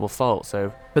fault.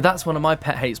 So But that's one of my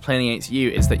pet hates playing against you,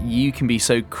 is that you can be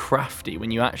so crafty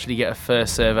when you actually get a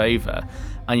first serve over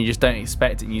and you just don't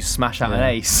expect it and you smash out an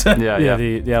ace. yeah.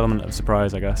 the element of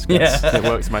surprise, I guess. Yeah. It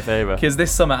works in my favour. Because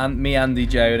this summer, me, Andy,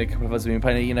 Joe, and a couple of us have been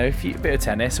playing, a bit of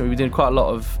tennis, and we've been doing quite a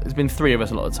lot of. There's been 3 of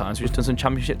us a lot of times. We've just done some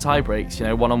championship tie breaks,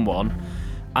 1-on-1.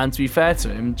 And to be fair to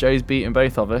him, Joe's beaten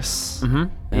both of us.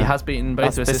 He has beaten both of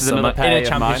us This this is another summer in pet a hate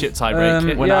of mine. championship tie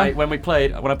break. When Yeah.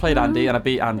 I played Andy and I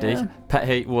beat Andy, pet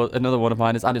hate was another one of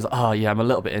mine is Andy's like, "Oh yeah, I'm a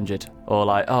little bit injured," or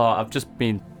like, "Oh, I've just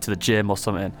been to the gym or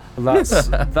something."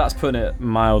 That's putting it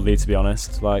mildly, to be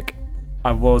honest. Like,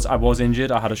 I was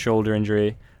injured. I had a shoulder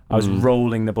injury. I was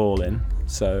rolling the ball in.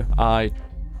 So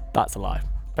That's a lie,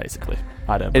 basically.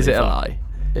 I don't. Is it believe a that. lie?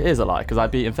 It is a lie because I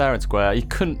beat him fair and square. He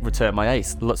couldn't return my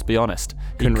ace. Let's be honest.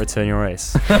 couldn't return your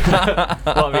ace. Well,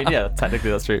 I mean, yeah,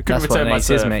 technically that's true. Couldn't That's what return an my ace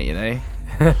is, serve. mate,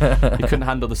 He couldn't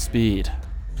handle the speed,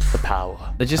 the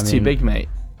power. They're just I too mean- big, mate.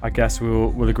 I guess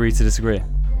we'll agree to disagree.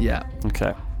 Yeah.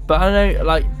 Okay. But I don't know,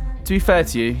 like, to be fair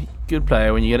to you, good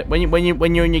player. When you get it, when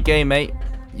you're in your game, mate,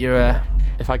 you're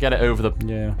If I get it over the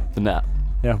Yeah. net,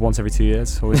 Yeah, once every 2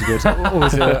 years. Always a good,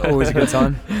 always a good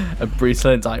time. a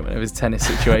brutal indictment of his tennis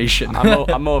situation.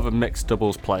 I'm more of a mixed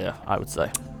doubles player, I would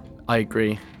say. I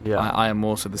agree. Yeah. I am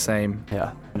also the same.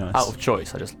 Yeah. Nice. Out of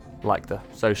choice, I just like the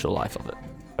social life of it.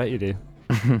 Bet you do.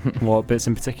 What bits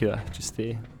in particular? Just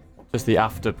the Just the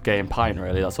after game pint,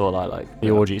 really. That's all I like.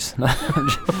 orgies.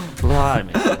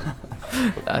 Blimey.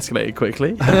 Escalated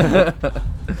quickly.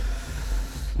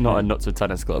 Not a Knutsford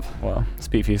Tennis Club. Well,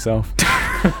 speak for yourself.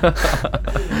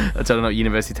 I don't know what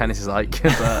university tennis is like,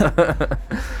 but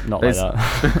Not like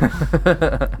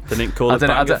that. They didn't call it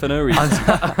banger for no reason.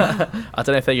 I don't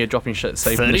know if they're dropping soap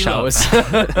in the 30 showers.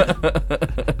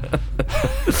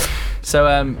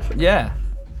 So yeah,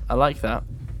 I like that.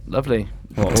 Lovely.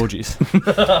 What, orgies?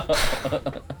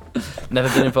 Never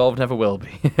been involved, never will be.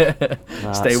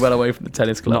 Stay well away from the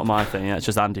tennis club. Not my thing. Yeah, it's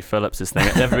just Andy Phillips' thing.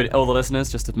 Everybody, all the listeners,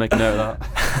 just to make a note of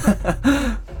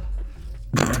that.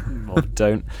 Well,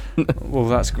 don't. Well,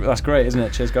 that's great, isn't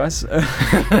it? Cheers, guys.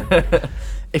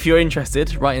 If you're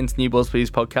interested, write into New Balls Please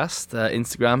podcast,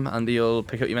 Instagram, and you'll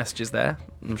pick up your messages there.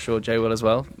 I'm sure Joe will as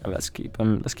well. Let's keep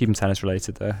them tennis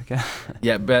related though. Okay.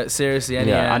 Yeah, but seriously,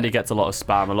 any Andy gets a lot of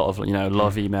spam, a lot of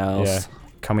love emails. Yeah.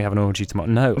 Can we have an orgy tomorrow?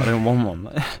 No, I don't want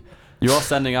one. You are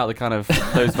sending out the kind of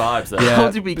those vibes there.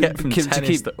 How did we get from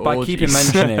tennis to by keep orgies?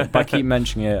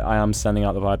 mentioning it, I am sending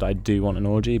out the vibe that I do want an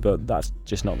orgy, but that's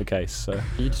just not the case. So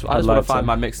I just want to find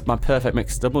my perfect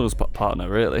mixed doubles partner.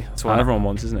 Really, that's what everyone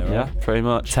wants, isn't it? Right? Yeah, pretty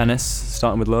much. Tennis,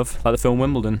 starting with love, like the film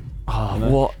Wimbledon. Oh,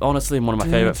 what? Honestly, one of my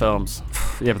favourite films.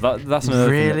 Yeah, but that's another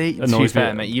really. thing that To be annoys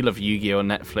fair, me. mate, you love Yu-Gi-Oh on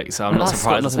Netflix, so I'm not That's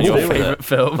got surprised. That's nothing one to of your do with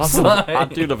favourite films. I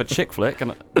do love a chick flick,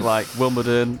 and like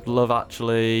Wimbledon, Love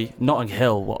Actually, Notting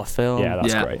Hill. What a film! Yeah,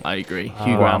 that's great. I agree.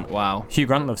 Hugh Grant, wow. Hugh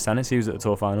Grant loves tennis. He was at the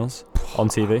tour finals on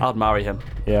TV. I'd marry him.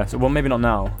 Yeah. So, well, maybe not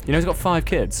now. You know, he's got 5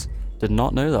 kids. Did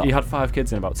not know that. He had 5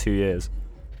 kids in about 2 years.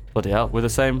 Bloody hell, with the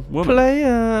same woman.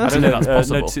 Player. I don't think that's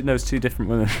possible. No, it's 2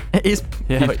 different women. It is.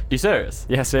 Yeah. Wait, you serious?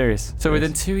 Yeah, serious. So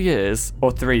within 2 years,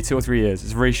 or 2 or 3 years.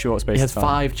 It's a very short space he of has time.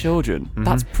 5 children. Mhm.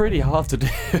 That's pretty hard to do.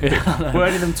 Were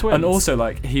any of them twins? And also,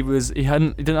 like, he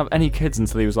didn't have any kids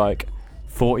until he was like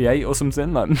 48 or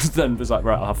something. Like, then was like,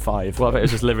 right, I'll have 5. well, I bet he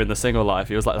was just living the single life.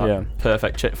 He was like that Yeah.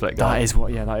 perfect chick flick guy.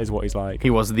 that is what he's like. He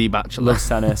was the Bachelor. Loves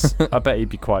tennis. I bet he'd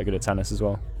be quite good at tennis as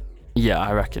well. Yeah,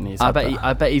 I reckon he's. I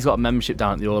bet he's got a membership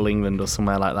down at the All England or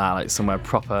somewhere like that, like somewhere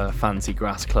proper fancy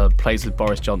grass club. Plays with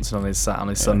Boris Johnson on his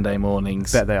Sunday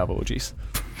mornings. Bet they have orgies.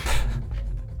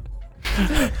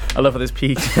 I love how this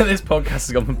podcast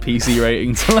has gone from PC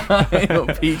rating to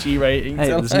like PG rating. Hey,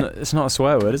 to it's not a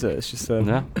swear word, is it? It's just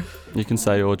Yeah, you can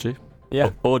say orgy. yeah,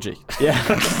 Orgy.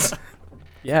 yeah.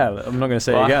 Yeah, I'm not going to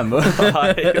say Why? it again, but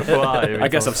Why? I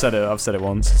guess I've said it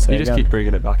once. Say You it just again. keep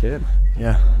bringing it back in.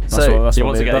 Yeah. So, he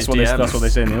wants to get his DMs. That's what they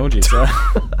say in the orgy. So.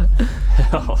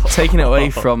 Taking it away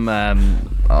from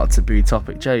our taboo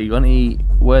topic, Joe, you got any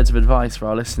words of advice for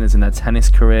our listeners in their tennis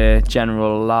career,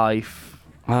 general life?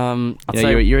 I'd You know,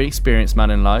 say you're an experienced man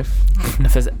in life.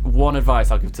 if there's one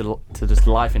advice I'll give to just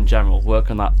life in general, work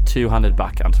on that two-handed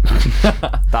backhand.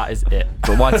 That is it.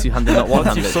 But why two-handed, not Once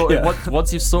one-handed? you've sorted, Yeah.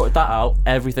 once you've sorted that out,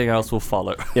 everything else will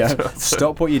follow. Yeah.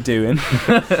 Stop what you're doing.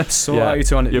 Sort out your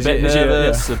 200. You're a bit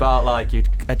nervous about like your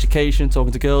education,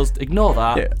 talking to girls. Ignore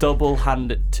that. Yeah.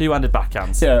 Double-handed, two-handed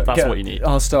backhands. Yeah, That's what you need.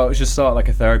 I'll just start like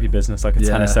a therapy business, like a Yeah.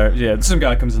 tennis therapy. Yeah, some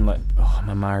guy comes in like, oh,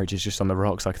 my marriage is just on the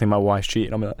rocks. Like, I think my wife's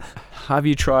cheating. I'm like, have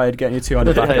you tried getting your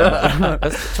 200 back?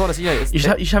 That's, to be honest, You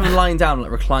should have him lying down,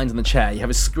 like reclined on the chair. You have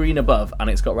a screen above, and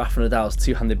it's got Rafa Nadal's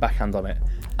two-handed backhand on it.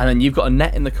 And then you've got a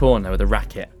net in the corner with a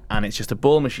racket, and it's just a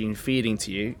ball machine feeding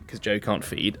to you because Joe can't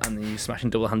feed, and then you're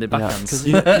smashing double-handed backhands. Because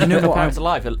You know what? parents are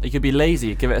life. You could be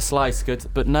lazy, give it a slice, good,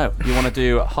 but no, you want to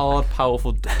do hard,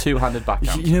 powerful two-handed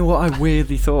backhand. You know what I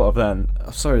weirdly thought of then?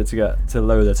 I'm sorry to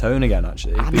lower the tone again,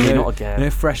 actually. Ah, But no, you know, not again. You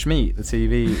know Fresh Meat, the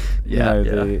TV, Yeah,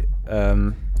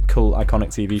 the cool, iconic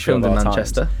TV show Filmed of in our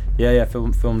Manchester. times. Yeah,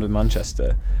 filmed in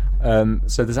Manchester.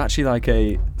 So there's actually like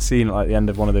a scene at the end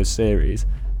of one of those series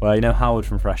where, you know, Howard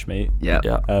from Fresh Meat. Yeah.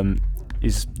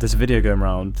 There's a video going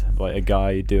around, like a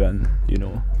guy doing, you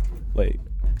know, like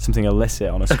something illicit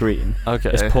on a screen.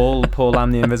 Okay. It's Paul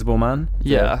Lamb, the Invisible Man.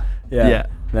 Yeah. Yeah.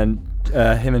 And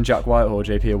then him and Jack Whitehall,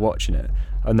 JP, are watching it,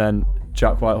 and then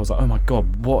Jack Whitehall's like, oh my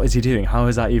god, what is he doing? How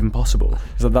is that even possible?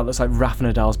 He's like, that looks like Rafa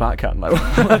Nadal's backhand. Like,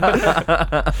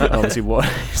 and obviously, what?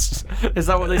 Is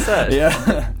that what they said?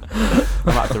 Yeah. I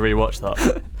might have to rewatch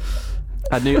that.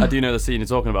 I do know the scene you're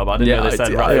talking about, but I didn't know they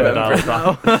said Rafa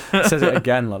Nadal. It says it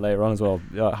again like later on as well.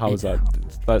 Yeah, how was that?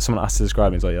 Like someone asked to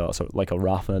describe it, he's like, yeah, it's like a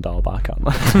Rafa Nadal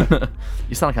backhand.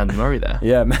 You sound like Andy Murray there.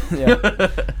 Yeah, man, yeah.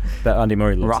 That Andy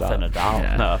Murray loves Rafa that. Nadal.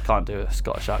 Yeah. No, I can't do a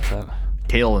Scottish accent.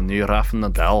 Kill and new Rafa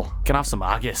Nadal. Can I have some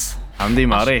haggis? Andy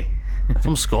Murray.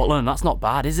 From Scotland, that's not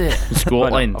bad, is it?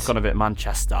 Scotland. I've gone a bit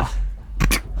Manchester.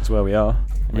 That's where we are.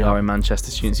 We are in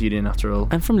Manchester Students' Union after all.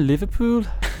 I'm from Liverpool.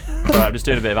 Right, I'm just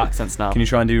doing a bit of accents now. Can you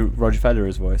try and do Roger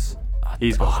Federer's voice?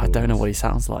 He's got. I don't know what he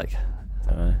sounds like.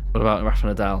 What about Rafa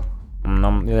Nadal?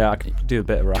 Yeah, I can do a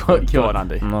bit of rap. Go on,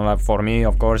 Andy. For me,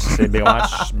 of course, it's a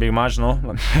big match, no?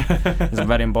 It's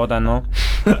very important, no?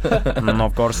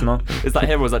 Of course not. Is that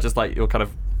him, or was that just like your kind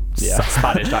of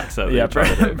Spanish accent? that Yeah, you're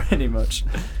trying to do? pretty much.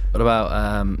 What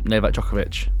about Novak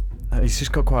Djokovic? He's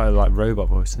just got quite a robot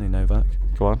voice, isn't he, Novak?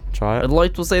 Go on, try it. I'd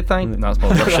like to say thank. No, it's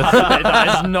more Russian.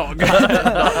 That is not good.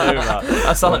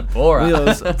 I sound like Borat.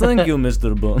 Yes, thank you,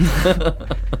 Mr.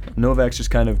 Bond. Novak's just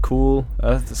kind of cool.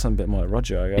 That's a bit more like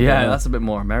Roger, I guess. Yeah, that's a bit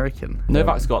more American.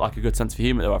 Novak's got like a good sense of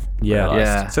humour, though. I've Yeah. realised.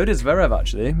 Yeah. So does Zverev,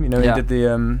 actually. You know, Yeah. he did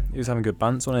the. He was having good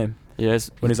bants, wasn't he?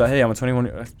 Yes. When he's like, "Hey, I'm a 21."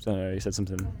 I don't know. He said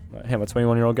something like, "Hey, I'm a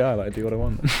 21-year-old guy. Like, I do what I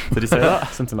want." Did he say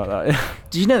that? Something like that. Yeah.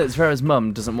 Do you know that Zverev's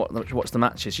mum doesn't watch the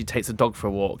matches? She takes the dog for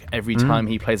a walk every time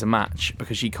he plays a match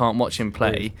because she can't watch him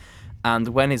play. And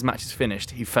when his match is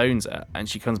finished, he phones her and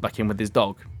she comes back in with his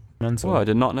dog. Mental. Oh, I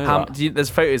did not know that.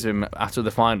 There's photos of him after the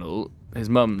final. His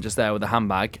mum just there with the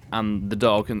handbag and the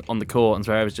dog on the court, and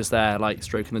Zverev's just there like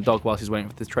stroking the dog whilst he's waiting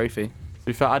for this trophy. To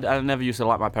be fair, I never used to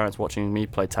like my parents watching me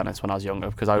play tennis when I was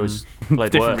younger because I always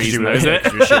played Different worse. reason, though, isn't it?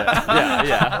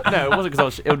 Yeah. No, it wasn't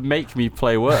because it would make me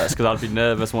play worse because I'd be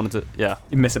nervous, wanted to. Yeah.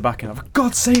 You miss it back and I'm like,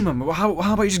 God save him. How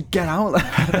about you just get out?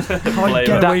 How about you Play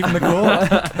get with away from the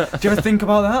court? Do you ever think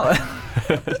about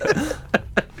that?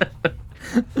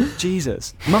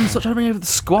 Jesus. Mum, stop trying to bring over the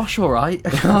squash, all right?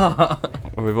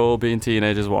 We've all been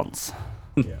teenagers once.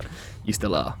 You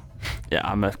still are. Yeah,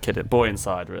 I'm a kid, boy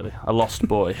inside, really. A lost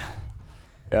boy.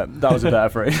 Yeah, that was a better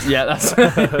phrase. Yeah, that's.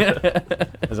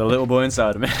 There's a little boy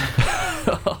inside of me.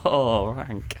 Oh,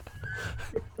 rank.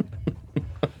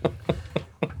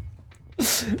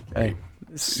 Hey,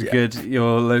 this is good.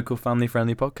 Your local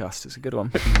family-friendly podcast. It's a good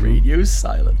one. Radio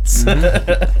silence.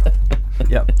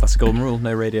 Yep, that's a golden rule.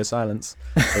 No radio silence.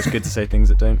 So it's good to say things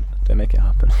that don't make it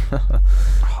happen.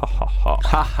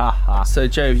 So,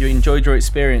 Joe, have you enjoyed your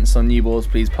experience on New Balls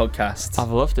Please podcast?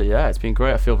 I've loved it, yeah. It's been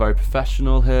great. I feel very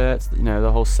professional here. It's, you know,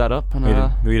 the whole setup. And,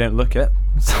 We don't look it.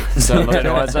 don't look I don't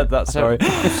know why I it. said that. Sorry.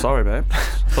 Sorry, mate.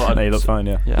 Thought No, you look fine.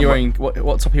 Yeah. Yeah, You're wearing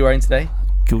what top are you wearing today?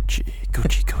 Gucci.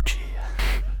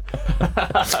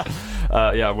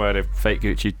 Yeah, I'm wearing a fake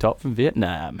Gucci top from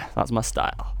Vietnam. That's my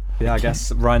style. Yeah, I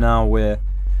guess right now we're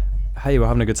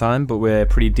having a good time, but we're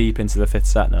pretty deep into the fifth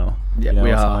set now. Yeah, You know,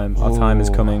 we our are. time is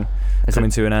coming Is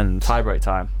it to an end. tie break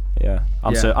time? Yeah,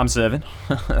 I'm Yeah. I'm serving.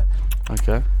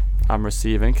 Okay. I'm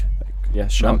receiving. Yeah,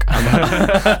 shock.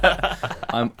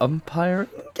 I'm umpiring.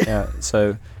 Yeah,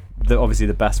 so obviously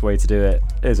the best way to do it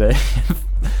is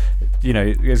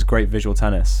is great visual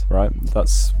tennis, right?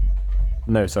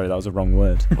 No, sorry, that was a wrong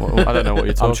word. Well, I don't know what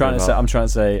you're talking about. I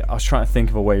was trying to think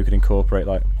of a way we could incorporate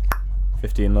like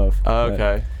 15 love. Oh,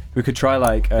 okay. We could try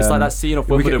like It's like that scene of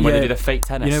Wimbledon when they yeah. did a fake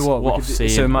tennis. You know what? What we I've could, seen.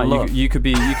 so Matt, Love. you could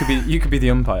be the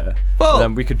umpire. Whoa.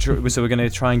 Then we could. So we're going to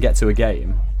try and get to a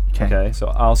game. Okay. So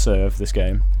I'll serve this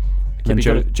game. Can And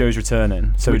we Joe's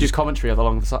returning. So we we do just commentary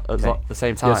along the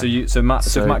same time. yeah. So Matt.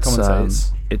 So if Matt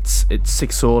commentates. It's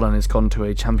 6-all and it's gone to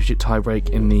a championship tiebreak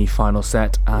in the final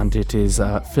set, and it is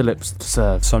Phillips to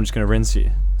serve. So I'm just going to rinse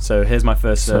you. So here's my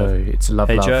first So serve. it's love.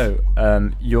 Hey Joe,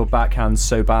 your backhand's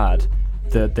so bad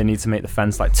that they need to make the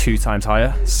fence like 2 times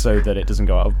higher so that it doesn't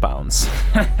go out of bounds.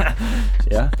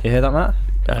 Yeah, you hear that, Matt?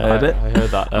 I heard it. I heard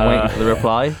that. I'm waiting for the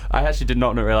reply. I actually did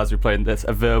not realise we were playing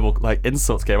a verbal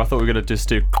insults game. I thought we were going to just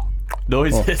do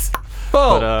noises.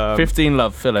 Oh, But, 15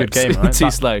 love, Phillips. Good game, right?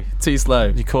 Too slow. Too slow.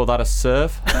 You call that a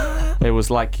serve? It was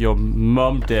like your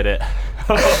mum did it.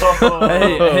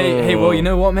 Hey, well, you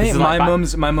know what, This mate? is like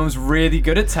My mum's really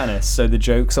good at tennis, so the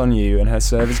joke's on you, and her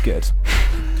serve is good.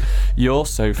 You're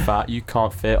so fat you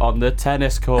can't fit on the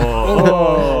tennis court.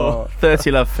 Oh,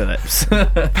 30 love, Phillips.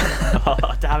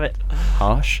 Oh, damn it.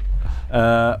 harsh.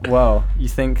 Well, you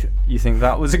think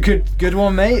that was a good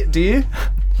one, mate? Do you?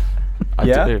 I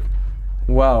Yeah? do.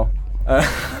 Well,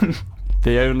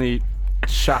 The only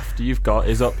shaft you've got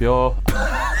is up your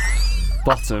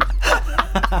bottom.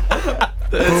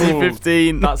 30,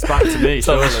 15. That's back to me.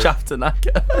 So surely.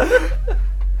 Shaftanaka.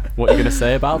 What are you going to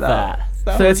say about that?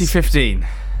 30, 15.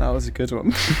 that was a good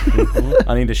one.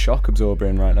 I need a shock absorber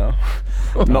in right now.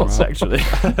 Not sexually,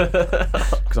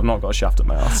 because I've not got a shaft at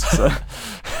my ass. So.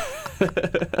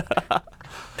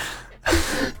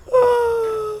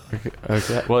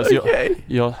 Okay. Well, it's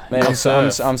your Mate,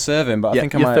 I'm serving, but Yeah, I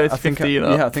think you're I 30, might. I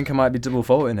 15 think I might be double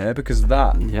faulting here because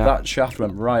that shaft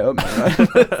went right up me. Right?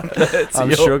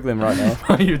 I'm struggling right now.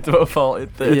 You double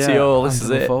faulted 30 all. This is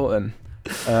it. Faulting.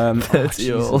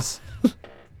 30 all.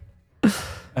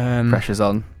 Pressure's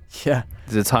on. Yeah,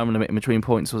 There's a time limit in between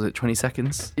points. Was it 20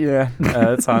 seconds? yeah.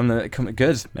 Time limit coming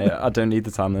good. Mate, I don't need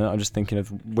the time limit. I'm just thinking of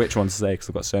which one to say because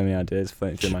I've got so many ideas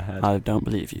floating through my head. I don't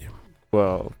believe you.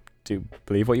 Well, do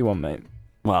believe what you want, mate.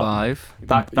 Well, 5.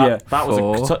 that Yeah.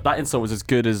 was 4, that insult was as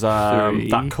good as 3.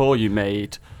 that call you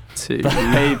made 2.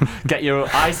 Get your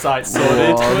eyesight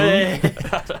sorted. One. quick.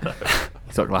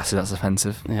 He's got glasses. That's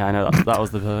offensive. Yeah, I know that was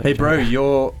the. Hey, bro,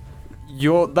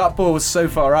 that ball was so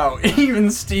far out. Even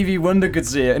Stevie Wonder could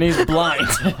see it, and he's blind.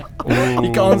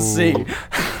 He can't see.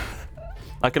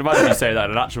 I can imagine you say that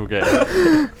in an actual game.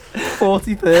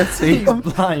 40-30. He's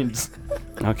blind.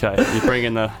 Okay, you bring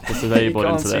in the disabled He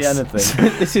can't into see this.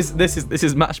 anything. this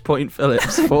is match point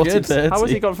Phillips. 40-30. How has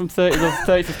he gone from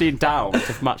 30-15 down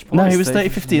to match point? No, he was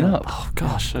 30-15 up. Oh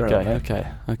gosh. Right. Okay.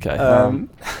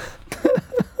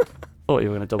 Thought you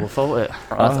were going to double fault it.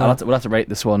 We'll have to rate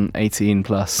this one 18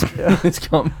 plus. It's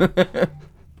gone.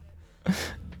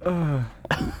 Well,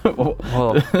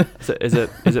 is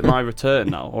it my return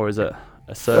now, or is it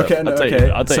a serve? Okay, no, I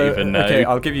don't okay. even know. Okay,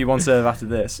 I'll give you one serve after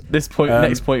this. This point,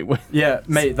 next point. Yeah,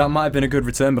 mate, that might have been a good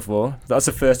return before. That's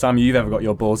the first time you've ever got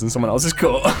your balls in someone else's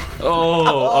court.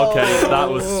 Oh, okay, that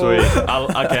was sweet.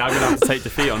 I'm going to have to take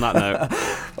defeat on that note.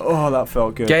 Oh, that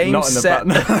felt good. Game Not in the set.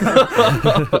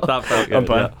 That felt good.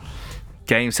 Umpire. Yeah.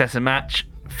 Game, set, and match.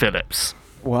 Phillips.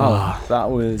 Wow, that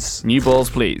was. New balls,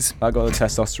 please. That got the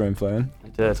testosterone flowing.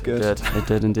 It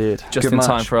did indeed. Just Good in match.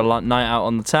 time for a night out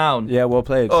on the town. Yeah, well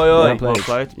played. Oi, oi. Well Well played.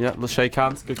 played. Yeah, let's shake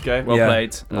hands. Good game. Well Yeah.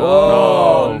 played.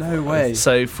 Oh, no way.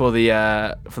 So for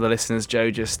the listeners, Joe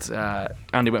just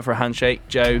Andy went for a handshake.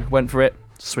 Joe went for it,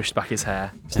 swished back his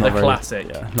hair. It's The not very- classic.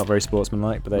 Yeah, not very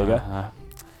sportsmanlike, but there you go.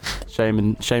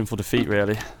 Shameful defeat,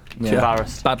 really. Yeah.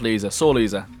 Embarrassed. Bad loser, sore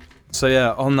loser. So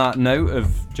yeah, on that note of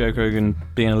Joe Rogan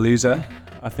being a loser,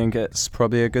 I think it's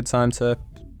probably a good time to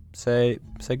say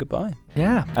goodbye.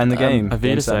 Yeah. And the game. Auf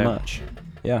Game, set, Wiedersehen. match.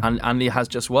 Yeah. And Andy has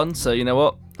just won, so you know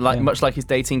what? Yeah. Much like his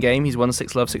dating game, he's won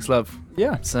 6 love.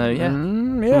 Yeah. So yeah.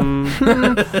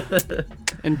 Yeah.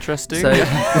 Interesting. So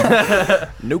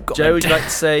No comment. Joe, would you like to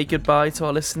say goodbye to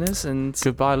our listeners and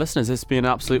Goodbye, listeners. It's been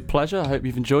an absolute pleasure. I hope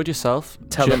you've enjoyed yourself.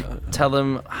 tell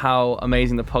them how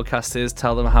amazing the podcast is.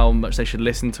 Tell them how much they should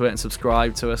listen to it and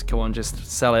subscribe to us. Come on, just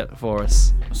sell it for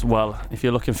us. Well, if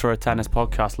you're looking for a tennis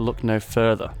podcast, look no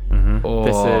further.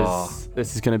 Oh.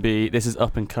 This is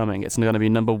up and coming. It's going to be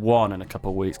number 1 in a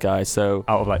couple of weeks, guys. So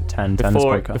Out of like 10 tennis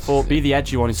podcasts. be the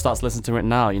edgy one who starts listening to it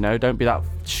now. You know, don't be that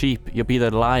sheep. You'll be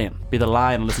the lion. Be the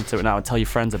lion and listen to it now and tell your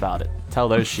friends about it. Tell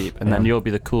those sheep, and then you'll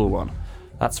be the cool one.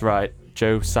 That's right.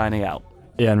 Joe signing out.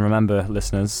 Yeah, and remember,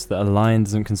 listeners, that a lion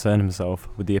doesn't concern himself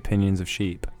with the opinions of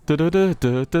sheep. Game of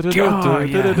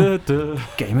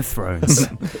Thrones.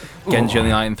 Genji on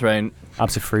the Iron Throne.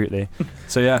 Absolutely.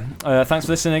 So yeah, thanks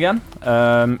for listening again.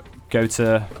 Go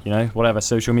to whatever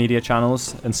social media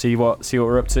channels and see what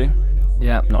we're up to.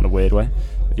 Yeah. Not in a weird way.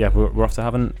 But yeah, we're off to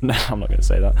have an. No, I'm not going to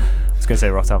say that. I was going to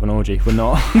say we're off to have an orgy. We're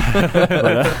not.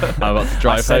 I'm about to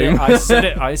drive home. I said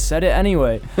it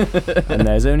anyway. And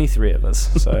there's only 3 of us.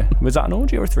 So was that an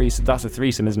orgy or a threesome? That's a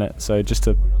threesome, isn't it? So just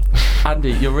to.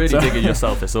 Andy, you're really digging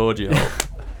yourself this orgy hole.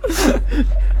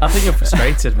 I think you're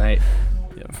frustrated, mate.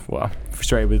 Yeah, well,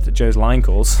 frustrated with Joe's line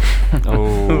calls.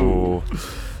 Oh.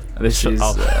 This is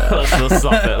Let's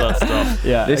stop it. Let's stop.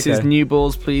 Yeah. this okay. is New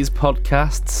Balls Please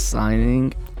podcast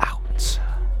signing out.